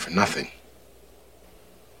didn't die for nothing.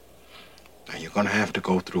 Now, you're going to have to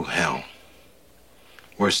go through hell.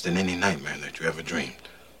 Worse than any nightmare that you ever dreamed.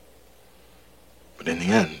 But in the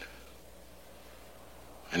end,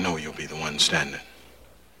 I know you'll be the one standing.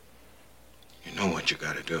 You know what you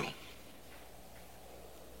gotta do.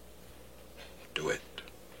 Do it.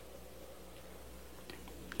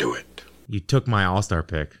 Do it. You took my all-star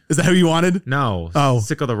pick. Is that who you wanted? No. Oh.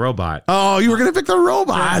 Sicko the Robot. Oh, you were going to pick the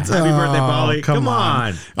robot. Happy birthday, Paulie. Come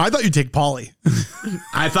on. I thought you'd take Paulie.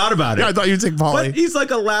 I thought about it. Yeah, I thought you'd take Paulie. But he's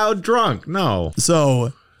like a loud drunk. No.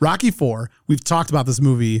 So, Rocky IV, we've talked about this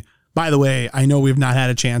movie. By the way, I know we've not had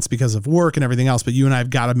a chance because of work and everything else, but you and I have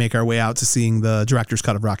got to make our way out to seeing the director's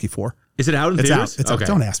cut of Rocky IV. Is it out in theaters? It's out.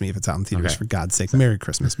 Don't ask me if it's out in theaters, for God's sake. Merry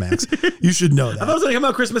Christmas, Max. You should know that. I thought it was going to come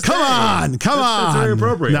out Christmas Day. Come on. That's very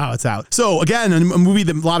appropriate. No, it's out. So, again, a movie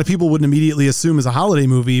that a lot of people wouldn't immediately assume is a holiday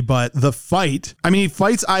movie, but the fight, he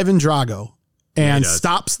fights Ivan Drago and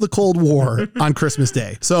stops the Cold War on Christmas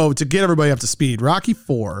Day. So, to get everybody up to speed, Rocky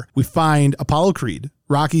IV, we find Apollo Creed,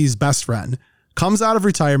 Rocky's best friend, comes out of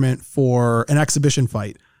retirement for an exhibition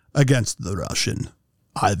fight against the Russian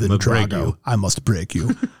Ivan Drago. I must break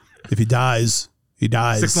you. If he dies, he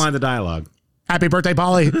dies. 6 lines of dialogue. Happy birthday,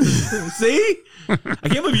 Paulie. See? I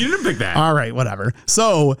can't believe you didn't pick that. All right, whatever.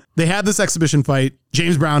 So they had this exhibition fight.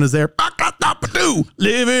 James Brown is there.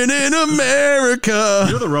 Living in America.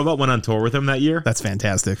 You know the robot went on tour with him that year? That's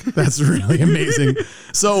fantastic. That's really amazing.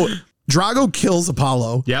 So Drago kills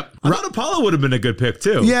Apollo. Yep. I thought Apollo would have been a good pick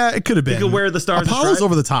too. Yeah, it could have been. He could wear the stars. Apollo's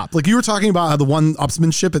over the top. Like you were talking about how the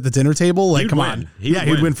one-upsmanship at the dinner table. Like, on.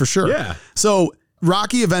 He'd win for sure. Yeah. So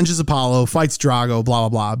Rocky avenges Apollo, fights Drago, blah, blah,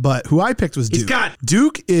 blah. But who I picked was Duke.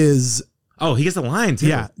 Duke is... Oh, he gets the line too.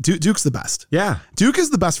 Yeah, Duke's the best. Yeah. Duke is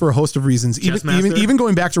the best for a host of reasons. Even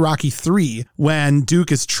going back to Rocky 3, when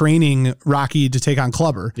Duke is training Rocky to take on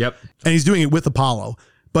Clubber. Yep. And he's doing it with Apollo.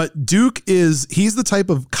 But Duke he's the type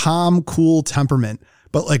of calm, cool temperament,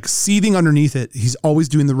 but like seething underneath it, he's always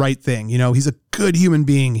doing the right thing. You know, he's a good human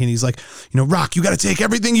being. And he's like, Rock, you got to take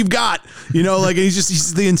everything you've got. Like,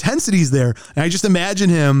 he's the intensity's there. And I just imagine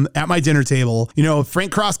him at my dinner table. If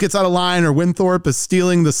Frank Cross gets out of line or Winthorpe is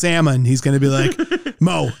stealing the salmon, he's going to be like,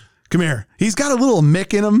 Mo, come here. He's got a little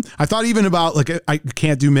Mick in him. I thought even about, I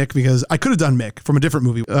can't do Mick because I could have done Mick from a different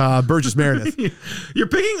movie, Burgess Meredith. You're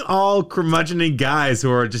picking all curmudgeon guys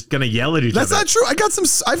who are just going to yell at each other. That's not true. I got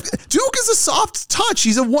Duke is a soft touch.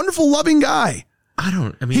 He's a wonderful, loving guy.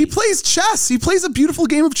 He plays chess. He plays a beautiful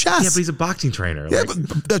game of chess. Yeah, but he's a boxing trainer. Yeah,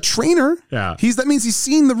 but a trainer. Yeah. That means he's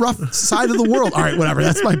seen the rough side of the world. All right, whatever.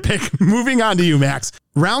 That's my pick. Moving on to you, Max.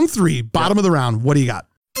 Round 3, bottom of the round. What do you got?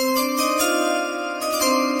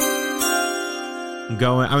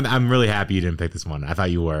 I'm really happy you didn't pick this one. I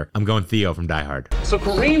thought you were. I'm going Theo from Die Hard. So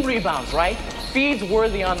Kareem rebounds, right? Feeds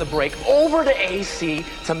Worthy on the break, over to AC,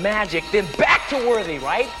 to Magic, then back to Worthy,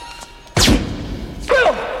 right?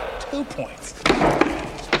 Boom! 2 points.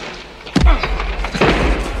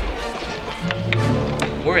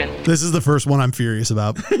 We're in. This is the first one I'm furious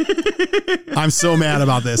about. I'm so mad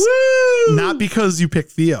about this. Woo! Not because you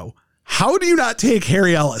picked Theo. How do you not take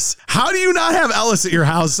Harry Ellis? How do you not have Ellis at your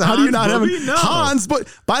house? How do you not have him? No. Hans, but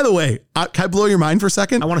by the way, can I blow your mind for a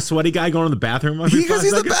second? I want a sweaty guy going to the bathroom. Because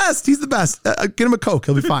he's the best. He's the best. Get him a Coke.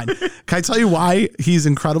 He'll be fine. Can I tell you why he's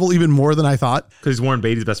incredible even more than I thought? Because he's Warren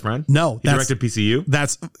Beatty's best friend? No. He directed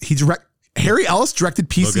PCU? Harry Ellis directed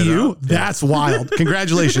PCU? That's wild.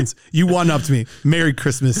 Congratulations. You one-upped me. Merry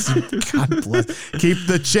Christmas. God bless. Keep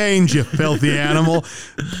the change, you filthy animal.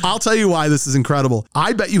 I'll tell you why this is incredible.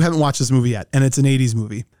 I bet you haven't watched this movie yet, and it's an 80s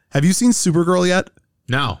movie. Have you seen Supergirl yet?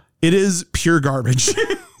 No. It is pure garbage.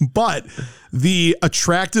 But the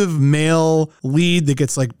attractive male lead that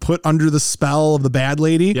gets put under the spell of the bad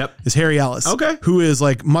lady is Harry Ellis. Okay. Who is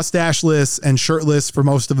mustacheless and shirtless for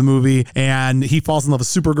most of the movie. And he falls in love with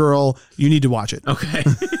Supergirl. You need to watch it. Okay.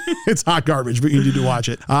 It's hot garbage, but you need to watch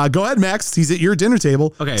it. Go ahead, Max. He's at your dinner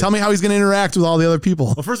table. Okay. Tell me how he's going to interact with all the other people.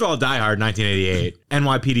 Well, first of all, Die Hard, 1988.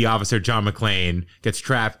 NYPD officer John McClane gets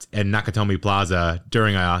trapped in Nakatomi Plaza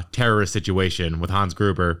during a terrorist situation with Hans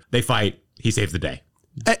Gruber. They fight. He saves the day.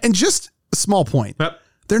 And just a small point. Yep.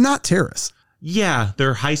 They're not terrorists. Yeah,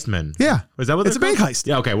 they're heistmen. Yeah. Is that what it's a bank heist?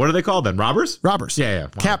 Yeah, okay. What are they called then? Robbers? Robbers. Yeah. Wow.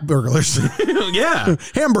 Cap burglars. Yeah.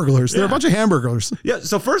 Hamburglers. They're a bunch of hamburglers. Yeah,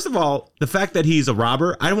 so first of all, the fact that he's a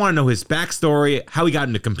robber, I want to know his backstory, how he got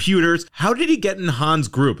into computers. How did he get in Han's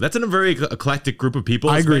group? That's in a very eclectic group of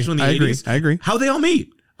people, especially in the 80s. I agree. How'd they all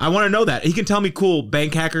meet? I want to know that. He can tell me cool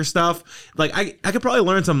bank hacker stuff. Like, I could probably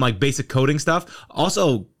learn some, like, basic coding stuff.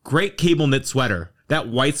 Also, great cable knit sweater. That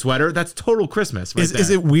white sweater, that's total Christmas. Right Is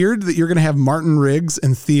it weird that you're going to have Martin Riggs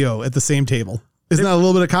and Theo at the same table? Isn't that a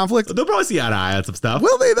little bit of conflict? They'll probably see eye to eye on some stuff.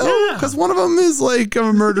 Will they, though? Because one of them is like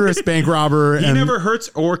a murderous bank robber. He never hurts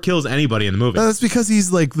or kills anybody in the movie. That's because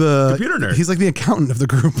he's like the computer nerd. He's like the accountant of the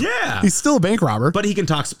group. Yeah. He's still a bank robber. But he can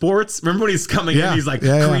talk sports. Remember when he's coming in, he's like,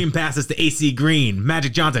 Kareem passes to AC Green,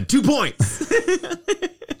 Magic Johnson, 2 points.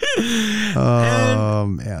 Oh,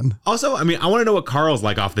 man. Also, I mean, I want to know what Carl's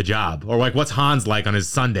like off the job, or like what's Hans like on his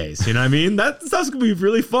Sundays. You know what I mean? That stuff's going to be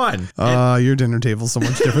really fun. Your dinner table's so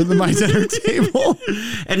much different than my dinner table.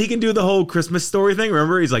 And he can do the whole Christmas story thing.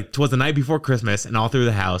 Remember, he's like, 'twas the night before Christmas, and all through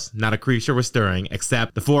the house, not a creature was stirring,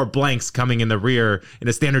 except the 4 blanks coming in the rear in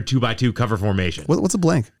a standard 2x2 cover formation. What's a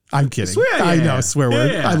blank? I'm kidding. Swear, I know, swear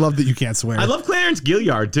word. Yeah. I love that you can't swear. I love Clarence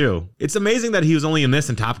Gilliard, too. It's amazing that he was only in this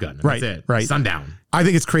and Top Gun. Right, That's it. right. Sundown. I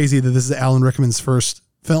think it's crazy that this is Alan Rickman's first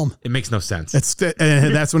film. It makes no sense.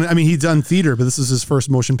 That's when, I mean, he's done theater, but this is his first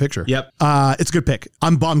motion picture. Yep. It's a good pick.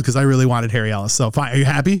 I'm bummed because I really wanted Harry Ellis. So fine. Are you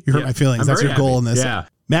happy? You hurt my feelings. That's your goal in this. Yeah.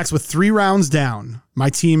 Max, with 3 rounds down, my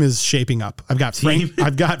team is shaping up. I've got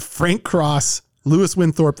Frank Cross, Lewis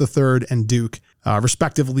Winthorpe III, and Duke,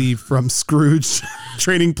 respectively from Scrooge,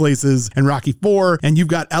 Trading Places, and Rocky IV. And you've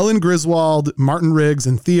got Ellen Griswold, Martin Riggs,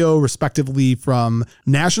 and Theo, respectively from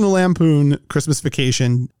National Lampoon, Christmas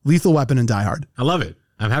Vacation, Lethal Weapon, and Die Hard. I love it.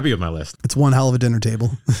 I'm happy with my list. It's one hell of a dinner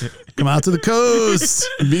table. Come out to the coast,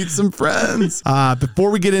 meet some friends. Before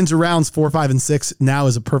we get into rounds 4, 5, and 6, now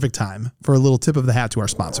is a perfect time for a little tip of the hat to our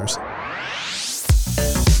sponsors.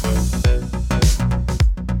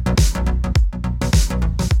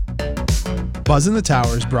 Buzz in the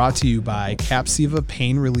Tower is brought to you by Capsiva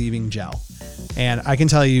Pain Relieving Gel. And I can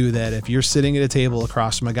tell you that if you're sitting at a table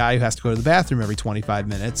across from a guy who has to go to the bathroom every 25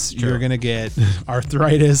 minutes, you're going to get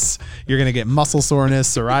arthritis, you're going to get muscle soreness,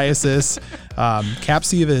 psoriasis.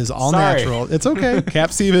 Capsiva is all natural. It's okay.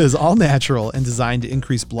 Capsiva is all natural and designed to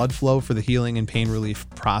increase blood flow for the healing and pain relief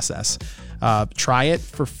process. Try it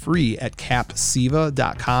for free at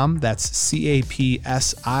capsiva.com. That's CAPSIVA.com.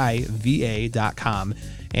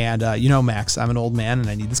 And Max, I'm an old man and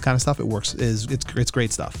I need this kind of stuff. It works. It's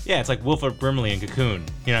great stuff. Yeah, it's like Wilford Brimley in Cocoon.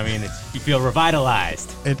 You know what I mean? You feel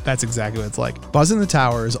revitalized. That's exactly what it's like. Buzz in the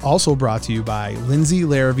Tower is also brought to you by Lindsay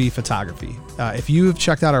Larrabee Photography. If you have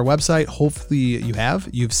checked out our website, hopefully you have.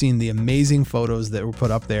 You've seen the amazing photos that were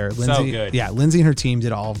put up there. Lindsay, so good. Yeah, Lindsay and her team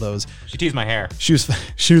did all of those. She teased my hair. She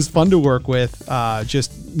was fun to work with.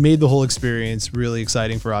 Just made the whole experience really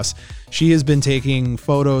exciting for us. She has been taking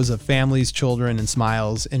photos of families, children, and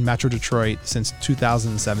smiles in Metro Detroit since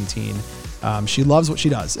 2017. She loves what she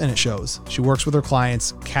does, and it shows. She works with her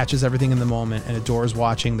clients, catches everything in the moment, and adores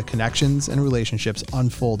watching the connections and relationships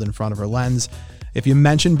unfold in front of her lens. If you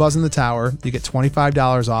mention Buzz in the Tower, you get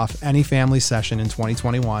 $25 off any family session in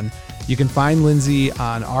 2021. You can find Lindsay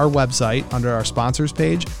on our website under our sponsors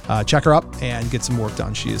page. Check her up and get some work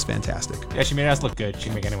done. She is fantastic. Yeah, she made us look good. She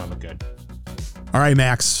can make anyone look good. All right,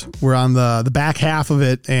 Max, we're on the back half of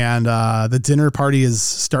it, and the dinner party is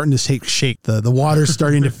starting to take shape. The water's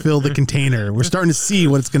starting to fill the container. We're starting to see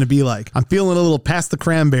what it's going to be like. I'm feeling a little past the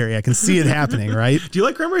cranberry. I can see it happening, right? Do you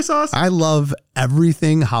like cranberry sauce? I love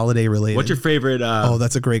everything holiday related. What's your favorite?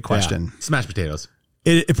 That's a great question. Yeah. Smashed potatoes.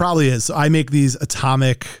 It probably is. So I make these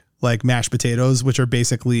atomic like mashed potatoes, which are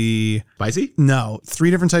basically spicy. No,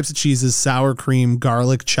 3 different types of cheeses: sour cream,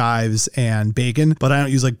 garlic, chives, and bacon. But I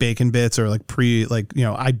don't use like bacon bits or like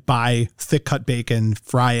I buy thick cut bacon,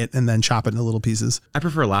 fry it, and then chop it into little pieces. I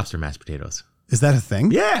prefer lobster mashed potatoes. Is that a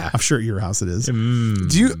thing? Yeah. I'm sure at your house it is.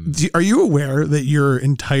 Are you aware that your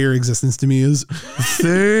entire existence to me is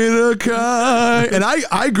Theta Chi? And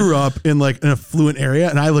I grew up in like an affluent area,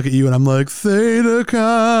 and I look at you and I'm like, Theta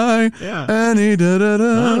Chi. Yeah. Any da da da.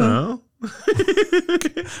 I don't know.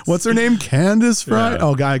 What's her name? Candace Fry? Yeah.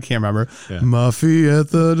 Oh, God, I can't remember. Yeah. Muffy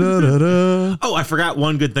at the da da da. Oh, I forgot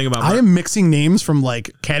one good thing about I am mixing names from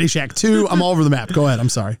like Caddyshack 2. I'm all over the map. Go ahead. I'm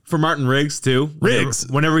sorry. For Martin Riggs, too. Riggs.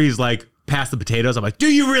 Whenever he's like, past the potatoes, I'm like, do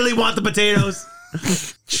you really want the potatoes?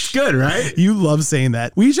 It's good, right? You love saying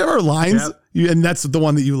that. We each have our lines, and that's the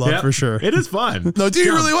one that you love for sure. It is fun. No, do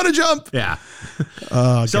you really want to jump? Yeah.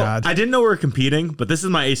 Oh, So God. I didn't know we were competing, but this is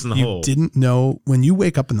my ace in the hole. You didn't know when you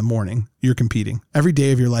wake up in the morning, you're competing every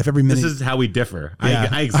day of your life, every minute. This is how we differ. Yeah,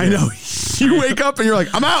 I I know. You wake up and you're like,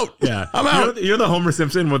 I'm out. Yeah. I'm out. You're the Homer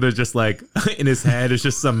Simpson where there's just like in his head it's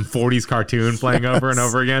just some 40s cartoon playing over and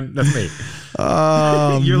over again. That's me.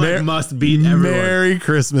 You're like must beat everyone. Merry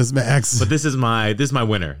Christmas, Max. But this is my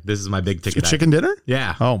winner. This is my big ticket. Chicken dinner?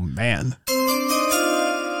 Yeah. Oh man.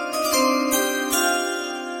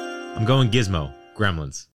 I'm going Gizmo.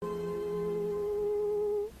 Gremlins.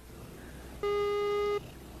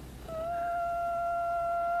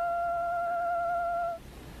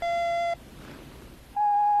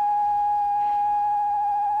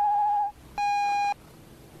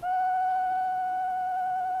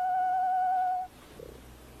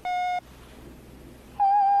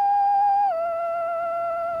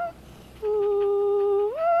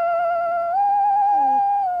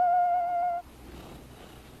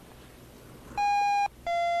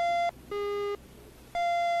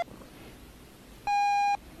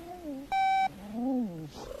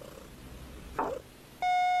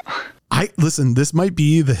 Listen, this might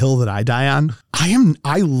be the hill that I die on.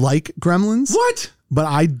 I like Gremlins. What? But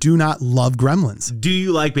I do not love Gremlins. Do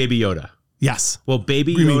you like Baby Yoda? Yes. Well,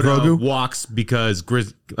 Baby You mean Yoda Grogu? walks because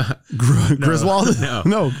Griswold? No.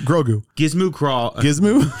 No, Grogu. Gizmo crawl.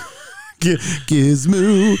 Gizmo?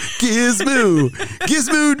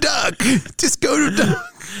 Gizmo duck. Disco duck.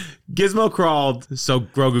 Gizmo crawled, so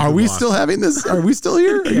Grogu Are could we walk. still having this? Are we still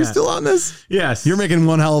here? Are you Yeah. still on this? Yes. You're making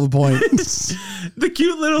one hell of a point. The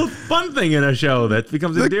cute little fun thing in a show that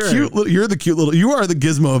becomes endearing. You're the cute little. You are the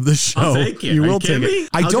Gizmo of this show. I'll take it. You Are will you take kidding it. me?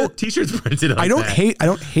 I I'll don't. get t-shirts printed. I don't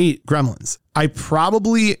hate Gremlins. I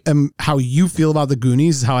probably am how you feel about the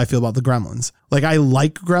Goonies is how I feel about the Gremlins. Like I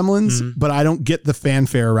like Gremlins, but I don't get the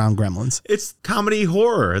fanfare around Gremlins. It's comedy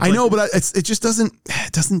horror. It's I like- know, but it just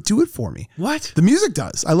doesn't do it for me. What? The music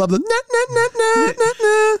does. I love the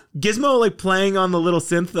Gizmo like playing on the little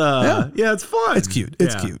synth. Yeah, it's fun. It's cute.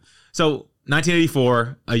 It's Yeah. cute. So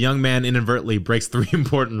 1984, a young man inadvertently breaks 3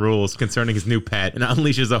 important rules concerning his new pet and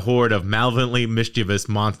unleashes a horde of malevolently mischievous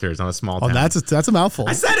monsters on a small Oh, town. that's a mouthful.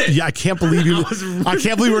 I said it. Yeah, I can't believe you. I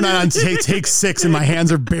can't believe we're not on take 6 and my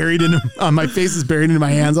hands are buried in. My face is buried into my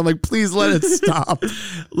hands. I'm like, please let it stop.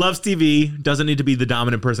 Loves TV, doesn't need to be the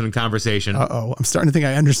dominant person in conversation. I'm starting to think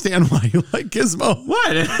I understand why you like Gizmo.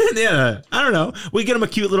 What? Yeah, I don't know. We get him a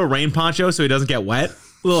cute little rain poncho so he doesn't get wet.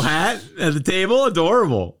 Little hat at the table,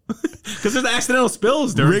 adorable. Because there's accidental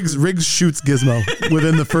spills during. Riggs shoots Gizmo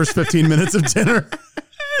within the first 15 minutes of dinner.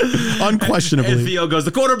 Unquestionably. And Theo goes,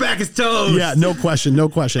 the quarterback is toast. Yeah, no question.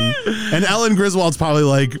 And Ellen Griswold's probably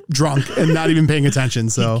like drunk and not even paying attention.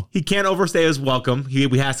 So He can't overstay his welcome. He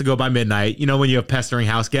has to go by midnight. You know, when you have pestering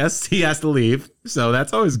house guests, he has to leave. So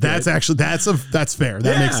that's always good. that's fair.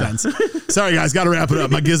 That makes sense. Sorry guys, got to wrap it up.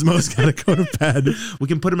 My Gizmo's got to go to bed. We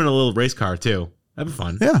can put him in a little race car too. That'd be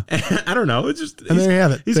fun. Yeah. I don't know. It's just. And there you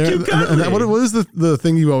have it. He's There- cute. and what is the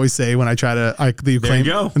thing you always say when I try to There claim?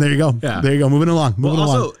 you go. And there you go. Yeah. There you go. Moving along. Well, Moving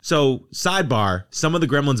along. also, so sidebar, some of the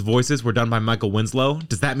Gremlins voices were done by Michael Winslow.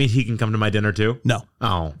 Does that mean he can come to my dinner too? No.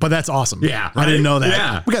 Oh. But that's awesome. Yeah, I didn't right? know that.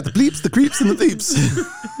 Yeah. We got the bleeps, the creeps, and the thieps.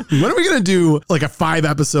 When are we going to do like a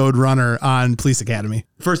 5-episode runner on Police Academy?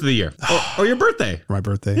 First of the year. Or your birthday. My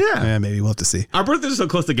birthday? Yeah. Maybe we'll have to see. Our birthdays are so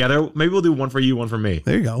close together. Maybe we'll do one for you, one for me.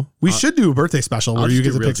 There you go. We should do a birthday special I'll where you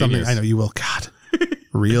just get do to pick Real something. Genius. I know you will. God.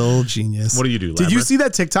 Real genius. What do you do, Did you Labyrinth? see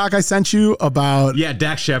that TikTok I sent you about Yeah,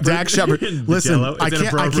 Dax Shepard. Dax Shepard? The Listen, Jell-O. It's I can't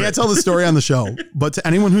inappropriate. tell the story on the show, but to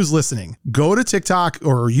anyone who's listening, go to TikTok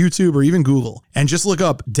or YouTube or even Google and just look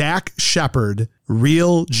up Dax Shepard,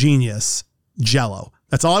 Real Genius, Jell-O.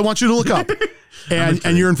 That's all I want you to look up. And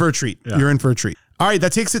you're in for a treat. Yeah. You're in for a treat. All right,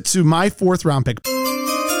 that takes it to my 4th round pick.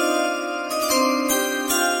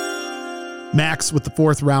 Max, with the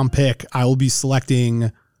 4th round pick, I will be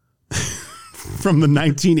selecting from the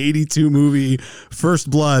 1982 movie First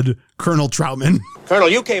Blood, Colonel Troutman. Colonel,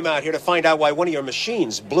 you came out here to find out why one of your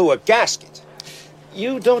machines blew a gasket.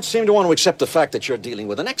 You don't seem to want to accept the fact that you're dealing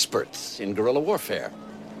with an expert in guerrilla warfare.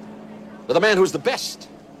 With a man who's the best.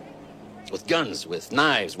 With guns, with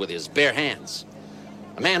knives, with his bare hands.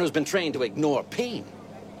 A man who's been trained to ignore pain,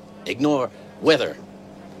 ignore weather,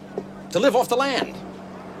 to live off the land,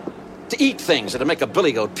 to eat things that'll make a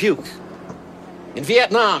billy goat puke. In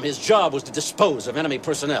Vietnam, his job was to dispose of enemy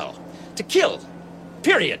personnel, to kill,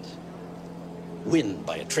 period. Win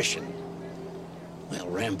by attrition. Well,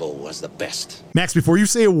 Rambo was the best. Max, before you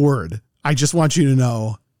say a word, I just want you to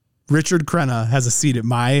know Richard Crenna has a seat at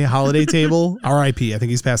my holiday table. R.I.P. I think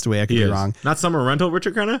he's passed away. I could be wrong. Not Summer Rental,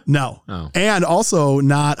 Richard Crenna? No. Oh. And also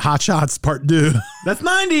not Hot Shots Part 2. That's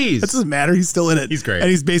 90s. That doesn't matter. He's still in it. He's great. And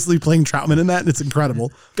he's basically playing Troutman in that, and it's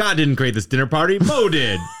incredible. God didn't create this dinner party. Mo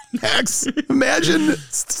did. Max, imagine,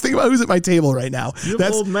 think about who's at my table right now.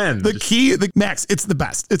 That's old men. The key, Max, it's the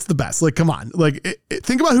best. It's the best. Like, come on. Like,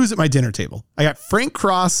 think about who's at my dinner table. I got Frank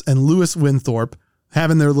Cross and Lewis Winthorpe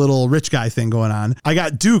having their little rich guy thing going on. I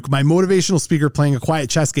got Duke, my motivational speaker, playing a quiet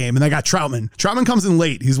chess game. And I got Troutman. Troutman comes in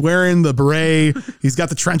late. He's wearing the beret. He's got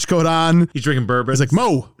the trench coat on. He's drinking bourbon. He's like,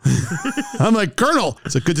 Mo. I'm like, Colonel.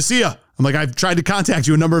 It's like, good to see you. I'm like, I've tried to contact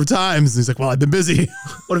you a number of times. And he's like, well, I've been busy.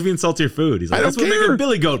 What if he insults your food? He's like, I that's don't what care. made a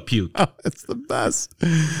billy goat puke. Oh, it's the best.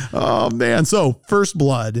 Oh, man. So, First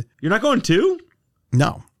Blood. You're not going to?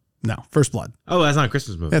 No, First Blood. Oh, that's not a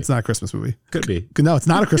Christmas movie. That's not a Christmas movie. Could be. No, it's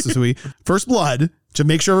not a Christmas movie. First Blood, to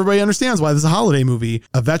make sure everybody understands why this is a holiday movie,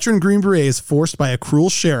 a veteran Green Beret is forced by a cruel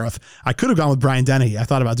sheriff. I could have gone with Brian Dennehy. I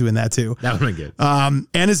thought about doing that too. That would have been good.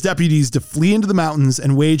 And his deputies to flee into the mountains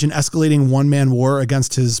and wage an escalating one-man war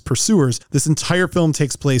against his pursuers. This entire film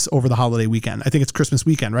takes place over the holiday weekend. I think it's Christmas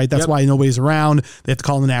weekend, right? That's why nobody's around. They have to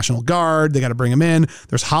call in the National Guard. They got to bring them in.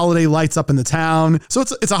 There's holiday lights up in the town. So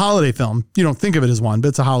it's a holiday film. You don't think of it as one, but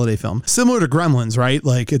it's a holiday film. Similar to Gremlins, right?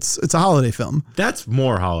 Like it's a holiday film. That's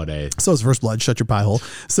more holiday. So is First Blood. Shut your pie hole.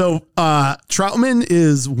 So Troutman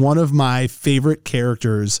is one of my favorite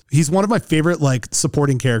characters. He's one of my favorite like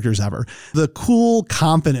supporting characters ever. The cool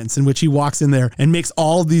confidence in which he walks in there and makes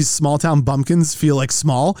all of these small town bumpkins feel like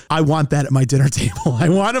small. I want that at my dinner table. I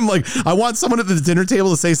want someone at the dinner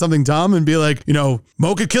table to say something dumb and be like,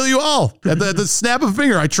 Mo could kill you all at the snap of a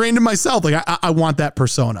finger. I trained him myself. Like I want that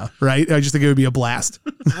persona, right? I just think it would be a blast.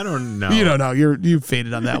 I don't know. You don't know. You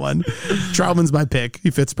faded on that one. Troutman's my pick.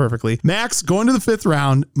 He fits perfectly. Max, going to the fifth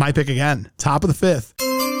round. My pick again. Top of the fifth.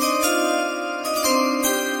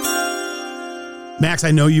 Max,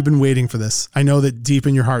 I know you've been waiting for this. I know that deep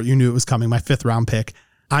in your heart you knew it was coming. My fifth round pick.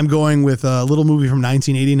 I'm going with a little movie from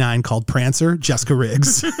 1989 called Prancer, Jessica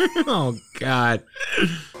Riggs. Oh, God.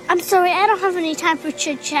 I'm sorry, I don't have any time for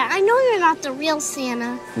chit-chat. I know you're not the real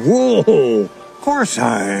Santa. Whoa, of course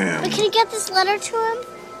I am. But can you get this letter to him?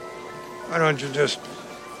 Why don't you just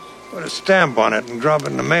put a stamp on it and drop it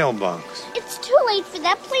in the mailbox? It's too late for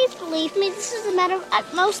that. Please believe me, this is a matter of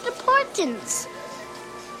utmost importance.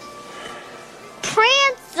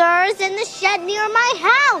 Prancer's in the shed near my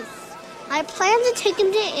house. I plan to take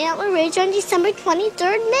him to Antler Ridge on December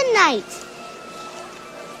 23rd midnight.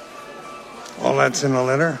 All that's in the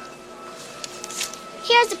letter?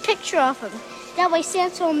 Here's a picture of him. That way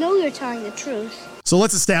Santa will know you're telling the truth. So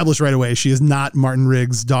let's establish right away, she is not Martin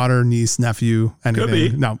Riggs' daughter, niece, nephew, anything. Could be.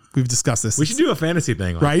 No, we've discussed this. We should do a fantasy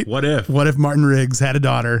thing. Like, right? What if? What if Martin Riggs had a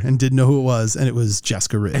daughter and didn't know who it was, and it was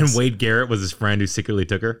Jessica Riggs? And Wade Garrett was his friend who secretly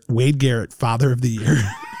took her? Wade Garrett, Father of the Year.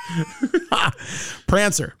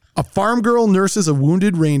 Prancer. A farm girl nurses a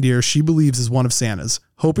wounded reindeer she believes is one of Santa's,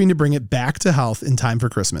 hoping to bring it back to health in time for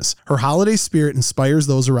Christmas. Her holiday spirit inspires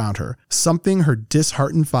those around her, something her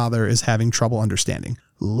disheartened father is having trouble understanding.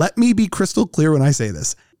 Let me be crystal clear when I say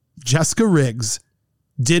this. Jessica Riggs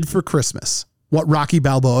did for Christmas what Rocky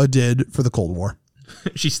Balboa did for the Cold War.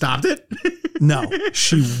 She stopped it? No,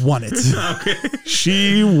 she won it. Okay.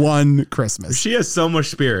 She won Christmas. She has so much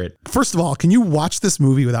spirit. First of all, can you watch this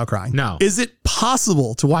movie without crying? No. Is it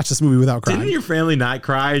possible to watch this movie without crying? Didn't your family not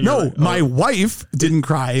cry? No, like, my wife didn't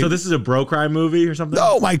cry. So this is a bro cry movie or something?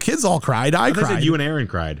 No, my kids all cried. I cried. Said you and Aaron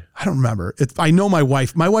cried. I don't remember. I know my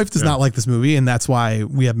wife. My wife does not like this movie, and that's why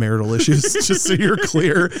we have marital issues, just so you're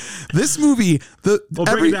clear. This movie...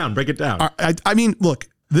 Break it down. I mean, look,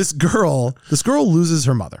 this girl loses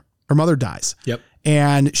her mother. Her mother dies. Yep.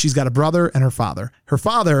 And she's got a brother and her father. Her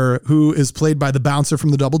father, who is played by the bouncer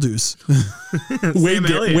from the Double Deuce,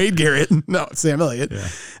 Wade Garrett. No, Sam Elliott.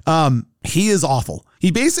 Yeah. He is awful.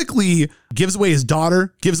 He basically gives away his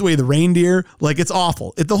daughter, gives away the reindeer. Like, it's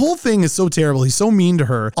awful. The whole thing is so terrible. He's so mean to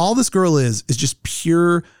her. All this girl is just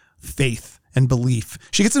pure faith and belief.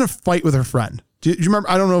 She gets in a fight with her friend. Do you remember?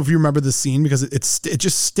 I don't know if you remember this scene because it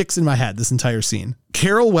just sticks in my head, this entire scene.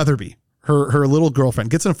 Carol Weatherby, her little girlfriend,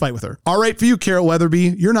 gets in a fight with her. All right for you, Carol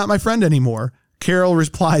Weatherby. You're not my friend anymore. Carol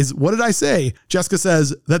replies, what did I say? Jessica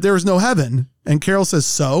says that there is no heaven. And Carol says,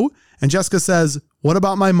 so? And Jessica says, what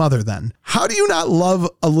about my mother then? How do you not love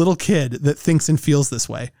a little kid that thinks and feels this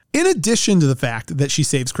way? In addition to the fact that she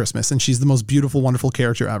saves Christmas and she's the most beautiful, wonderful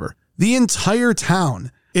character ever, the entire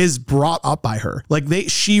town is brought up by her. Like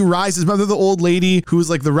she rises, remember the old lady who was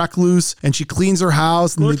like the recluse and she cleans her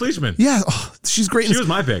house. Cloris Leachman. Yeah. Oh, she's great. She was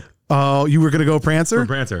my pick. Oh, you were going to go Prancer? For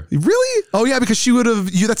Prancer. Really? Oh, yeah, because she would have,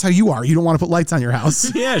 that's how you are. You don't want to put lights on your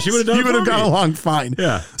house. Yeah, she would have done You would have gone along fine.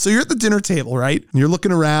 Yeah. So you're at the dinner table, right? And you're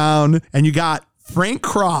looking around and you got Frank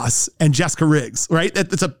Cross and Jessica Riggs, right?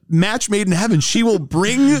 It's a match made in heaven. She will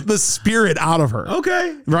bring the spirit out of her.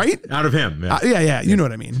 Okay. Right? Out of him. Yeah. Yeah. You know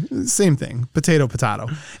what I mean. Same thing. Potato.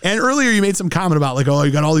 And earlier you made some comment about like, oh,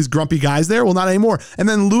 you got all these grumpy guys there. Well, not anymore. And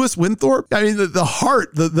then Lewis Winthorpe. I mean, the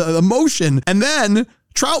heart, the emotion. And then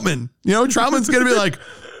Troutman. Troutman's going to be like,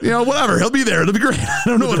 whatever. He'll be there. It'll be great. I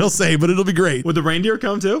don't know what he'll say, but it'll be great. Would the reindeer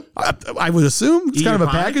come too? I would assume. It's kind of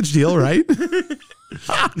a package deal, right?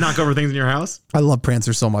 Knock over things in your house. I love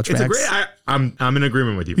Prancer so much, Max. It's a great. I'm in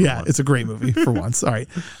agreement with you. Yeah, it's a great movie for once. All right,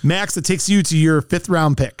 Max, it takes you to your 5th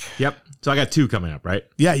round pick. Yep. So I got 2 coming up, right?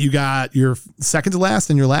 Yeah, you got your second to last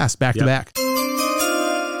and your last back to back.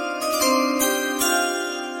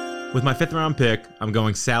 With my 5th round pick, I'm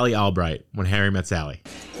going Sally Albright, When Harry Met Sally.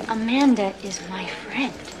 Amanda is my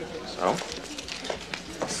friend. So?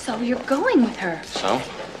 So you're going with her. So?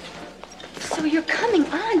 So you're coming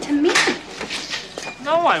on to me.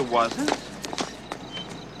 No, I wasn't.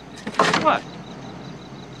 What?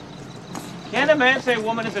 Can a man say a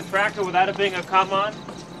woman is attractive without it being a come on?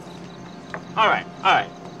 All right.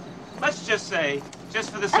 Let's just say, just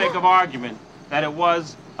for the sake of argument, that it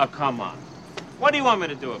was a come on. What do you want me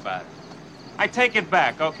to do about it? I take it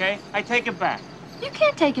back, okay? I take it back. You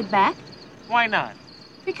can't take it back. Why not?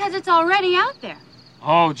 Because it's already out there.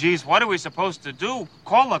 Oh, geez, what are we supposed to do?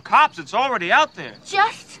 Call the cops, it's already out there.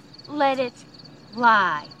 Just let it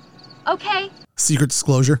lie. Okay? Secret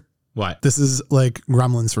disclosure. What? This is like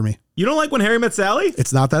Gremlins for me. You don't like When Harry Met Sally?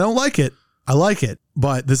 It's not that I don't like it. I like it.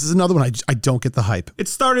 But this is another one I don't get the hype. It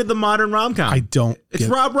started the modern rom-com. I don't It's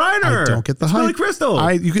Rob Reiner. I don't get the hype. Billy Crystal.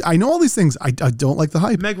 I know all these things. I don't like the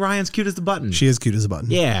hype. Meg Ryan's cute as the button. She is cute as a button.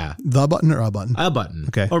 Yeah. The button or a button? A button.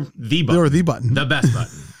 Okay. Or the button. Or the button. The best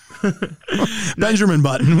button. Benjamin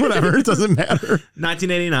Button. Whatever. It doesn't matter.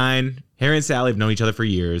 1989. Harry and Sally have known each other for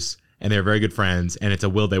years, and they're very good friends, and it's a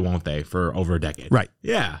will they, won't they for over a decade. Right.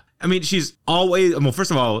 Yeah. I mean, she's always, well,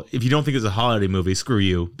 first of all, if you don't think it's a holiday movie, screw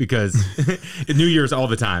you, because New Year's all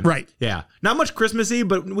the time. Right. Yeah. Not much Christmassy,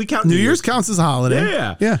 but we count New Year's counts as a holiday.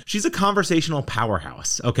 Yeah. She's a conversational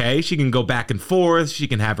powerhouse, okay? She can go back and forth. She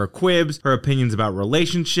can have her quibs, her opinions about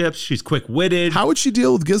relationships. She's quick-witted. How would she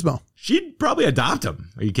deal with Gizmo? She'd probably adopt him.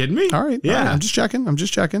 Are you kidding me? All right. Yeah. All right. I'm just checking.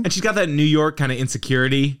 And she's got that New York kind of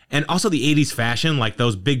insecurity and also the 80s fashion, like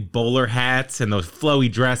those big bowler hats and those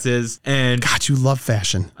flowy dresses. And God, you love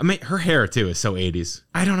fashion. I mean, her hair too is so 80s.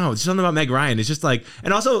 I don't know. It's something about Meg Ryan. It's just like,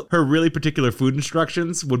 and also her really particular food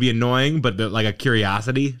instructions would be annoying, but like a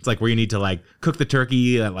curiosity. It's like where you need to like cook the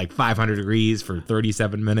turkey at like 500 degrees for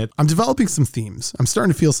 37 minutes. I'm developing some themes. I'm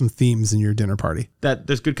starting to feel some themes in your dinner party. That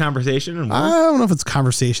there's good conversation. And I don't know if it's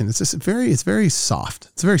conversation. It's just it's very soft.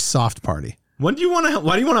 It's a very soft party. Why do you want to have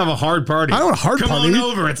a hard party? I don't want a hard party. Come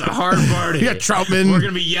on over. It's a hard party. You got Troutman. We're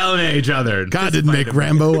going to be yelling at each other. God didn't make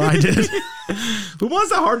Rambo. I did. Who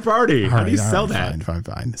wants a hard party? How do you sell that?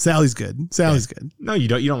 Fine. Sally's good. Sally's good. No, you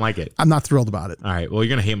don't. You don't like it. I'm not thrilled about it. All right. Well, you're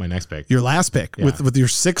going to hate my next pick. Your last pick with your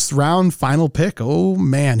 6th round final pick. Oh,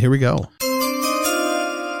 man. Here we go.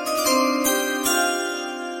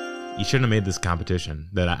 You shouldn't have made this competition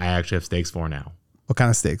that I actually have stakes for now. What kind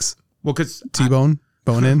of steaks? Well, because T-bone,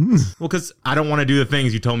 bone in. Well, because I don't want to do the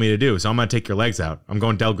things you told me to do, so I'm going to take your legs out. I'm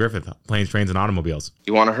going Del Griffith, Planes, Trains, and Automobiles.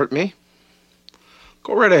 You want to hurt me?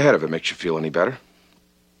 Go right ahead if it makes you feel any better.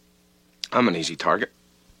 I'm an easy target.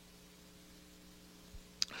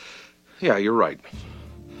 Yeah, you're right.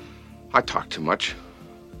 I talk too much.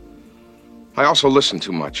 I also listen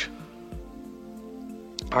too much.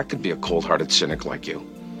 I could be a cold-hearted cynic like you.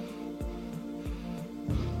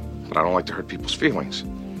 But I don't like to hurt people's feelings.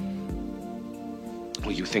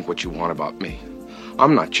 Well, you think what you want about me.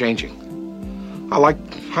 I'm not changing. I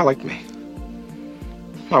like me.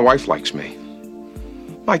 My wife likes me.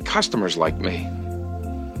 My customers like me.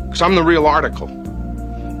 Because I'm the real article.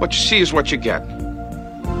 What you see is what you get.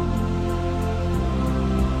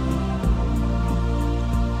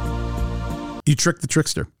 You tricked the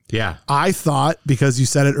trickster. Yeah. I thought because you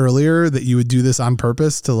said it earlier that you would do this on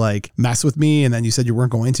purpose to like mess with me, and then you said you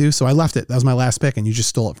weren't going to. So I left it. That was my last pick and you just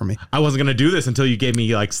stole it from me. I wasn't going to do this until you gave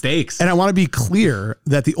me like stakes. And I want to be clear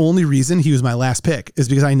that the only reason he was my last pick is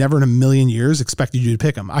because I never in a million years expected you to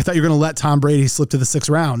pick him. I thought you were going to let Tom Brady slip to the 6th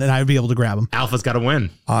round and I would be able to grab him. Alpha's got to win.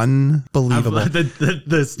 Unbelievable.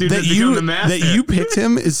 The student become the master. That you picked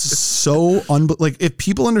him is so like if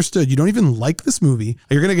people understood you don't even like this movie,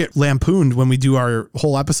 you're going to get lampooned when we do our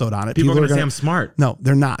whole episode on it. People are going to say I'm smart. No,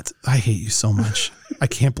 they're not. I hate you so much. I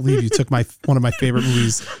can't believe you took one of my favorite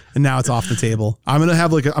movies and now it's off the table. I'm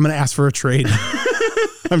gonna ask for a trade.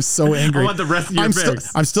 I'm so angry. I want the rest of your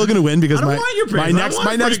picks. I'm still gonna win because I don't want your picks.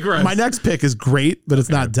 my next pick is great, but it's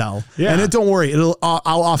not Dell. Yeah. And don't worry, I'll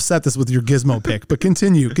offset this with your Gizmo pick. But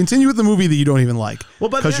continue with the movie that you don't even like. Well,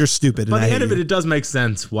 because you're stupid. By and the end of it does make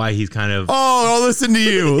sense why he's kind of. Oh, listen to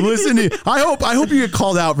you. I hope you get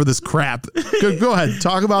called out for this crap. Go ahead.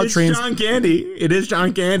 Talk about trains. John Candy. It is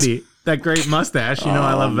John Candy. That great mustache. You know,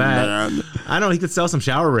 I love that. Man. I know he could sell some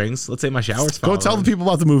shower rings. Let's say my shower's falling. Go tell the people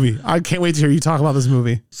about the movie. I can't wait to hear you talk about this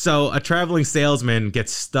movie. So a traveling salesman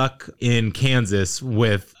gets stuck in Kansas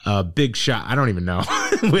with a big shot. I don't even know.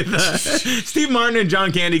 With Steve Martin and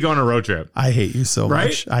John Candy go on a road trip. I hate you so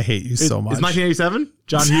much. I hate you so much. Is 1987?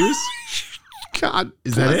 John Hughes? God,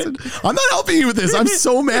 is that it? I'm not helping you with this. I'm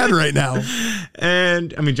so mad right now.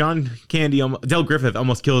 And I mean, John Candy, Del Griffith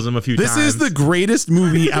almost kills him a few times. This is the greatest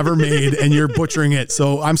movie ever made, and you're butchering it.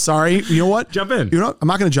 So I'm sorry. You know what? Jump in. You know what? I'm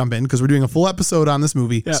not going to jump in because we're doing a full episode on this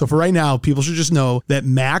movie. Yeah. So for right now, people should just know that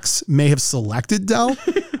Max may have selected Del,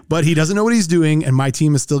 but he doesn't know what he's doing, and my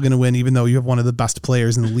team is still going to win, even though you have one of the best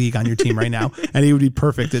players in the league on your team right now, and he would be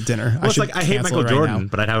perfect at dinner. Well, I hate Michael Jordan,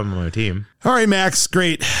 but I'd have him on my team. All right, Max.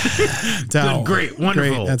 Great. Del. Great.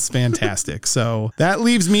 Wonderful. Great. That's fantastic. So that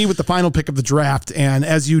leaves me with the final pick of the draft. And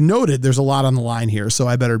as you noted, there's a lot on the line here, so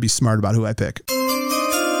I better be smart about who I pick.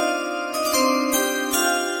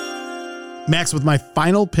 Max, with my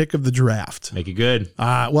final pick of the draft. Make it good.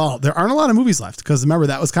 Well, there aren't a lot of movies left because remember,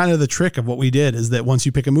 that was kind of the trick of what we did is that once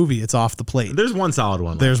you pick a movie, it's off the plate. There's one solid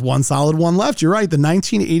one left. There's one solid one left. You're right. The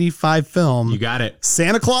 1985 film. You got it.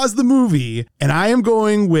 Santa Claus the movie. And I am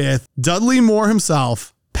going with Dudley Moore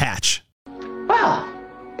himself, Patch. Well,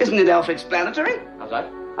 isn't it self-explanatory? How's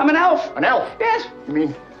that? I'm an elf. An elf? Yes. You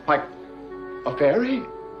mean like a fairy?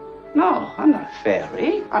 No, I'm not a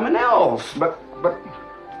fairy. I'm an elf. But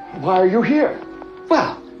why are you here?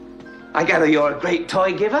 Well, I gather you're a great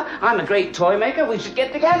toy giver. I'm a great toy maker. We should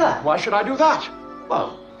get together. Why should I do that?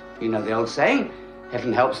 Well, you know the old saying,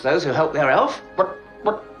 heaven helps those who help their elf. But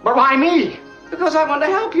why me? Because I want to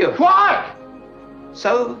help you. Why?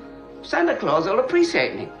 So Santa Claus will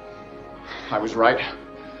appreciate me. I was right.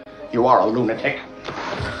 You are a lunatic.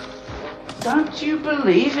 Don't you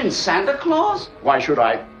believe in Santa Claus? Why should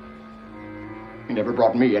I? He never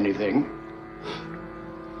brought me anything.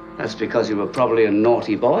 That's because you were probably a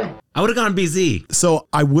naughty boy. I would have gone BZ. So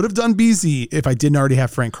I would have done BZ if I didn't already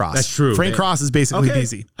have Frank Cross. That's true. Frank Cross is basically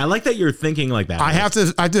BZ. I like that you're thinking like that. I have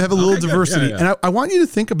to have a little diversity. Yeah. And I want you to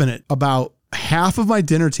think a minute about half of my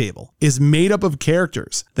dinner table is made up of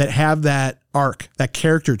characters that have that arc, that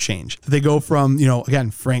character change. They go from,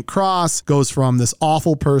 again, Frank Cross goes from this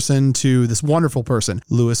awful person to this wonderful person.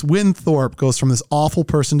 Lewis Winthorpe goes from this awful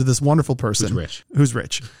person to this wonderful person. Who's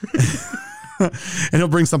rich. And he'll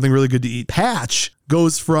bring something really good to eat. Patch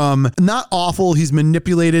goes from not awful, he's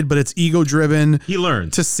manipulated, but it's ego driven. He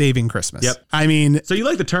learns to saving Christmas. Yep. I mean, so you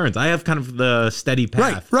like the turns. I have kind of the steady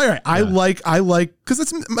path. Right. Yeah. I like because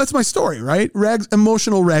that's my story, right?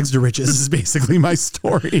 Emotional rags to riches is basically my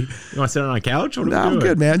story. You want to sit on a couch? What I'm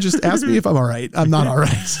good, man. Just ask me if I'm all right. I'm not all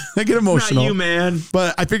right. I get emotional. Not you, man.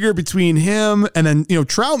 But I figure between him and then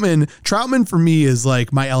Troutman for me is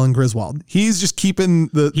like my Ellen Griswold. He's just keeping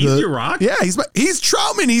He's your rock? Yeah, he's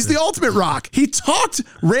Troutman. He's the ultimate rock. He talked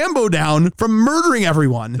Rambo down from murdering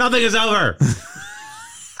everyone. Nothing is over.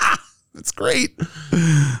 That's great.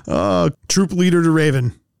 Troop leader to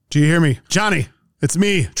Raven. Do you hear me? Johnny, it's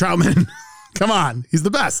me, Troutman. Come on. He's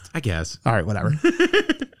the best. I guess. All right, whatever.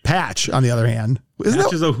 Patch, on the other hand.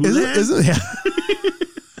 Patch is a hoolan? Isn't yeah.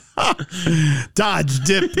 Dodge,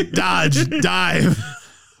 dip, dodge, dive.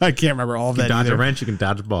 I can't remember all of that. You can dodge either. a wrench, you can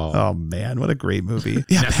dodge a ball. Oh, man. What a great movie.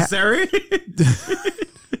 Yeah, necessary?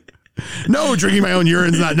 No, drinking my own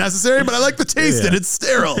urine is not necessary, but I like the taste and it's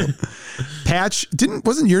sterile. Patch,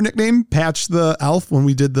 wasn't your nickname Patch the Elf when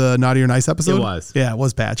we did the Naughty or Nice episode? It was. Yeah, it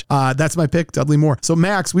was Patch. That's my pick, Dudley Moore. So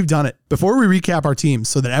Max, we've done it. Before we recap our teams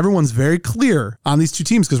so that everyone's very clear on these two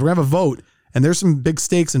teams, because we're going to have a vote and there's some big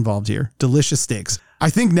stakes involved here. Delicious stakes. I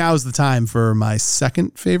think now is the time for my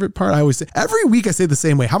second favorite part. I always say, every week I say it the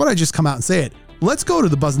same way. How about I just come out and say it? Let's go to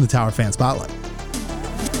the Buzz in the Tower fan spotlight.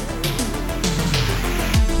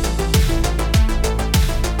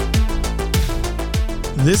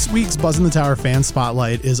 This week's Buzz in the Tower fan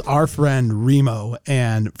spotlight is our friend Remo.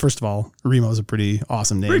 And first of all, Remo is a pretty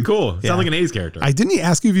awesome name. Pretty cool. Sounds like an A's character. Didn't he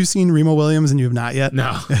ask you if you've seen Remo Williams and you have not yet?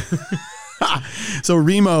 No. So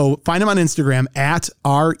Remo, find him on Instagram at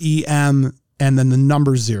REM and then the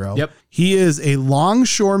number 0. Yep. He is a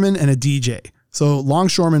longshoreman and a DJ. So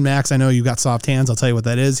Longshoreman Max, I know you got soft hands. I'll tell you what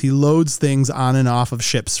that is. He loads things on and off of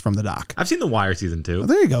ships from the dock. I've seen The Wire season 2. Well,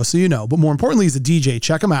 there you go. So you know. But more importantly, he's a DJ.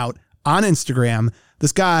 Check him out on Instagram.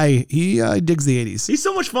 This guy, he digs the 80s. He's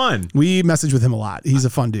so much fun. We message with him a lot. He's a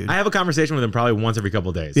fun dude. I have a conversation with him probably once every couple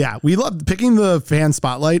of days. Yeah, we love picking the fan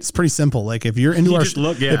spotlight. It's pretty simple. Like if you're into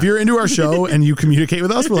if you're into our show and you communicate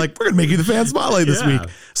with us, we're like, we're gonna make you the fan spotlight this week.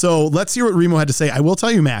 So let's hear what Remo had to say. I will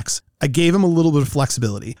tell you, Max, I gave him a little bit of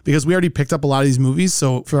flexibility because we already picked up a lot of these movies.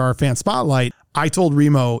 So for our fan spotlight, I told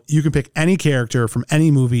Remo, you can pick any character from any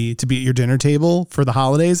movie to be at your dinner table for the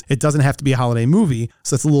holidays. It doesn't have to be a holiday movie.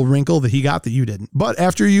 So that's a little wrinkle that he got that you didn't. But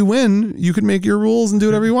after you win, you can make your rules and do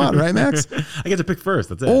whatever you want, right, Max? I get to pick first.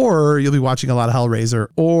 That's it. Or you'll be watching a lot of Hellraiser,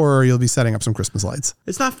 or you'll be setting up some Christmas lights.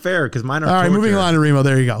 It's not fair because mine are all right, torture. moving on to Remo.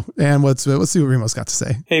 There you go. And let's see what Remo's got to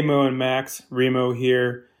say. Hey, Mo and Max. Remo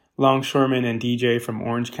here. Longshoreman and DJ from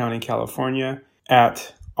Orange County, California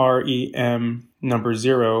at REM0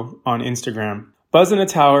 on Instagram. Buzz in a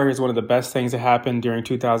Tower is one of the best things that happened during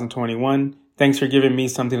 2021. Thanks for giving me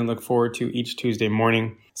something to look forward to each Tuesday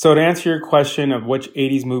morning. So to answer your question of which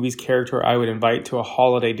 80s movies character I would invite to a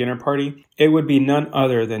holiday dinner party, it would be none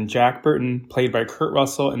other than Jack Burton, played by Kurt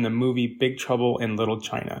Russell in the movie Big Trouble in Little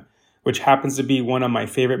China, which happens to be one of my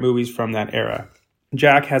favorite movies from that era.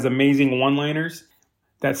 Jack has amazing one-liners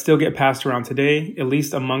that still get passed around today, at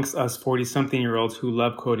least amongst us 40-something-year-olds who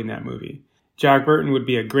love quoting that movie. Jack Burton would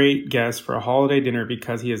be a great guest for a holiday dinner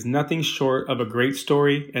because he is nothing short of a great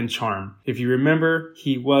story and charm. If you remember,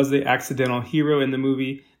 he was the accidental hero in the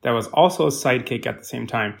movie that was also a sidekick at the same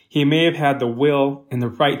time. He may have had the will and the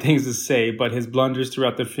right things to say, but his blunders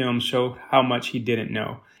throughout the film show how much he didn't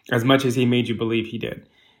know, as much as he made you believe he did.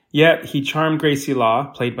 Yet, he charmed Gracie Law,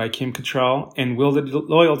 played by Kim Cattrall, and wielded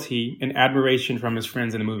loyalty and admiration from his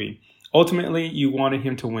friends in the movie. Ultimately, you wanted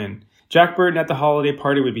him to win. Jack Burton at the holiday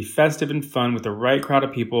party would be festive and fun with the right crowd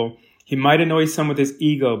of people. He might annoy some with his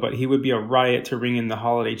ego, but he would be a riot to ring in the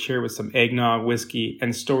holiday cheer with some eggnog, whiskey,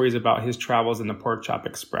 and stories about his travels in the Pork Chop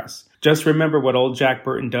Express. Just remember what old Jack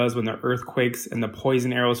Burton does when the earth quakes and the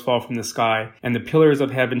poison arrows fall from the sky and the pillars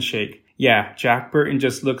of heaven shake. Yeah, Jack Burton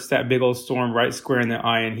just looks that big old storm right square in the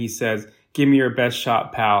eye and he says, "Give me your best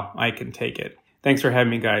shot, pal. I can take it." Thanks for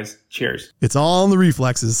having me, guys. Cheers. It's all in the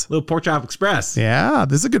reflexes. Little Pork Chop Express. Yeah,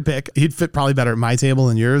 this is a good pick. He'd fit probably better at my table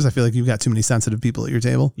than yours. I feel like you've got too many sensitive people at your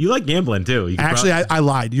table. You like gambling, too. Actually, I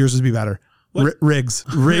lied. Yours would be better. Riggs.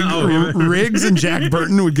 Riggs and Jack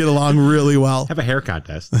Burton would get along really well. Have a hair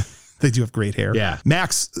contest. They do have great hair. Yeah.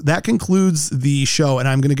 Max, that concludes the show, and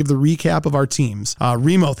I'm going to give the recap of our teams.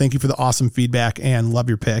 Remo, thank you for the awesome feedback and love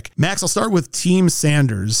your pick. Max, I'll start with Team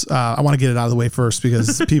Sanders. I want to get it out of the way first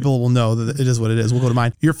because people will know that it is what it is. We'll go to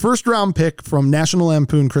mine. Your first round pick from National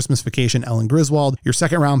Lampoon Christmas Vacation, Ellen Griswold. Your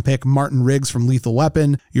second round pick, Martin Riggs from Lethal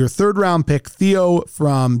Weapon. Your third round pick, Theo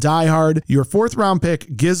from Die Hard. Your fourth round pick,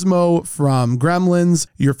 Gizmo from Gremlins.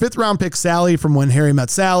 Your fifth round pick, Sally from When Harry Met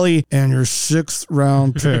Sally. And your sixth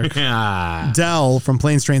round pick, Dell from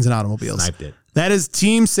Planes, Trains, and Automobiles. Sniped it. That is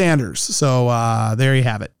Team Sanders. So there you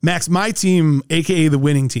have it. Max, my team, a.k.a. the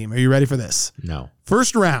winning team. Are you ready for this? No.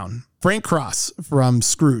 First round, Frank Cross from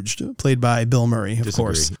Scrooged, played by Bill Murray, of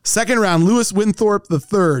course. Second round, Lewis Winthorpe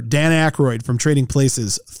III, Dan Aykroyd from Trading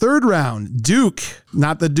Places. Third round, Duke,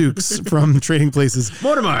 not the Dukes, from Trading Places.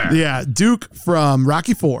 Mortimer. Yeah, Duke from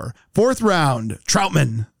Rocky IV. Fourth round,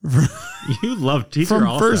 Troutman. You love teacher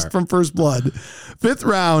all-star. From First Blood. Fifth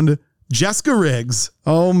round, Jessica Riggs.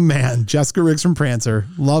 Oh man, Jessica Riggs from Prancer.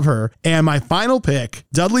 Love her. And my final pick,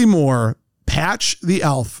 Dudley Moore, Patch the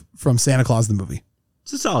Elf from Santa Claus the Movie.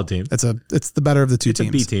 It's a solid team. It's the better of the two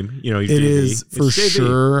teams. It's a B team. You know, it is for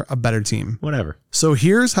sure a better team. Whatever. So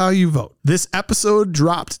here's how you vote. This episode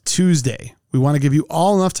dropped Tuesday. We want to give you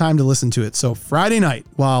all enough time to listen to it. So Friday night,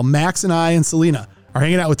 while Max and I and Selena are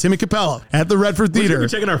hanging out with Timmy Capella at the Redford Theater. We're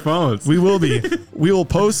checking our phones. We will be. We will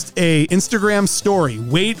post a Instagram story.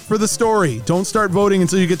 Wait for the story. Don't start voting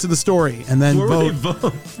until you get to the story and then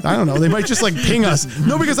vote. I don't know. They might just like ping us.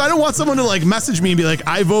 No, because I don't want someone to like message me and be like,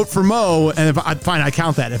 I vote for Mo. And fine, I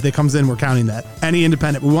count that. If they comes in, we're counting that. Any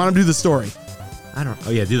independent. We want to do the story. I don't know.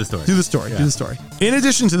 Oh yeah, do the story. Do the story. Yeah. Do the story. In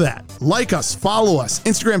addition to that, like us, follow us,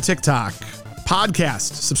 Instagram, TikTok,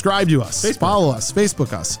 podcast, subscribe to us, Facebook. Follow us,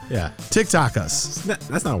 Facebook us, TikTok us.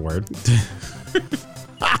 That's not a word.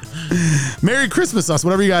 Merry Christmas us,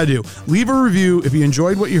 whatever you got to do. Leave a review if you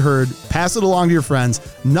enjoyed what you heard. Pass it along to your friends.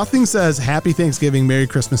 Nothing says Happy Thanksgiving, Merry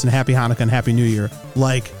Christmas, and Happy Hanukkah and Happy New Year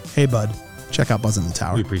like, hey bud, check out Buzz in the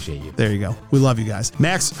Tower. We appreciate you. There you go. We love you guys.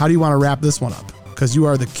 Max, how do you want to wrap this one up? Because you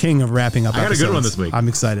are the king of wrapping up episodes. I got a good one this week. I'm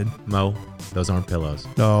excited. Mo, those aren't pillows.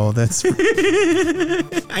 No, that's...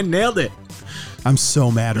 I nailed it. I'm so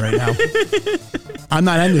mad right now. I'm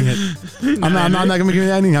not ending it. I'm not going to give an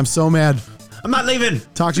ending. I'm so mad. I'm not leaving.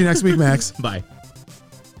 Talk to you next week, Max. Bye.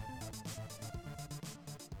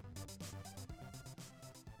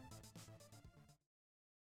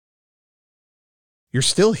 You're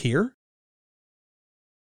still here?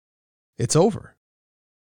 It's over.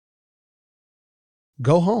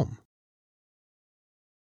 Go home.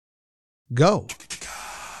 Go.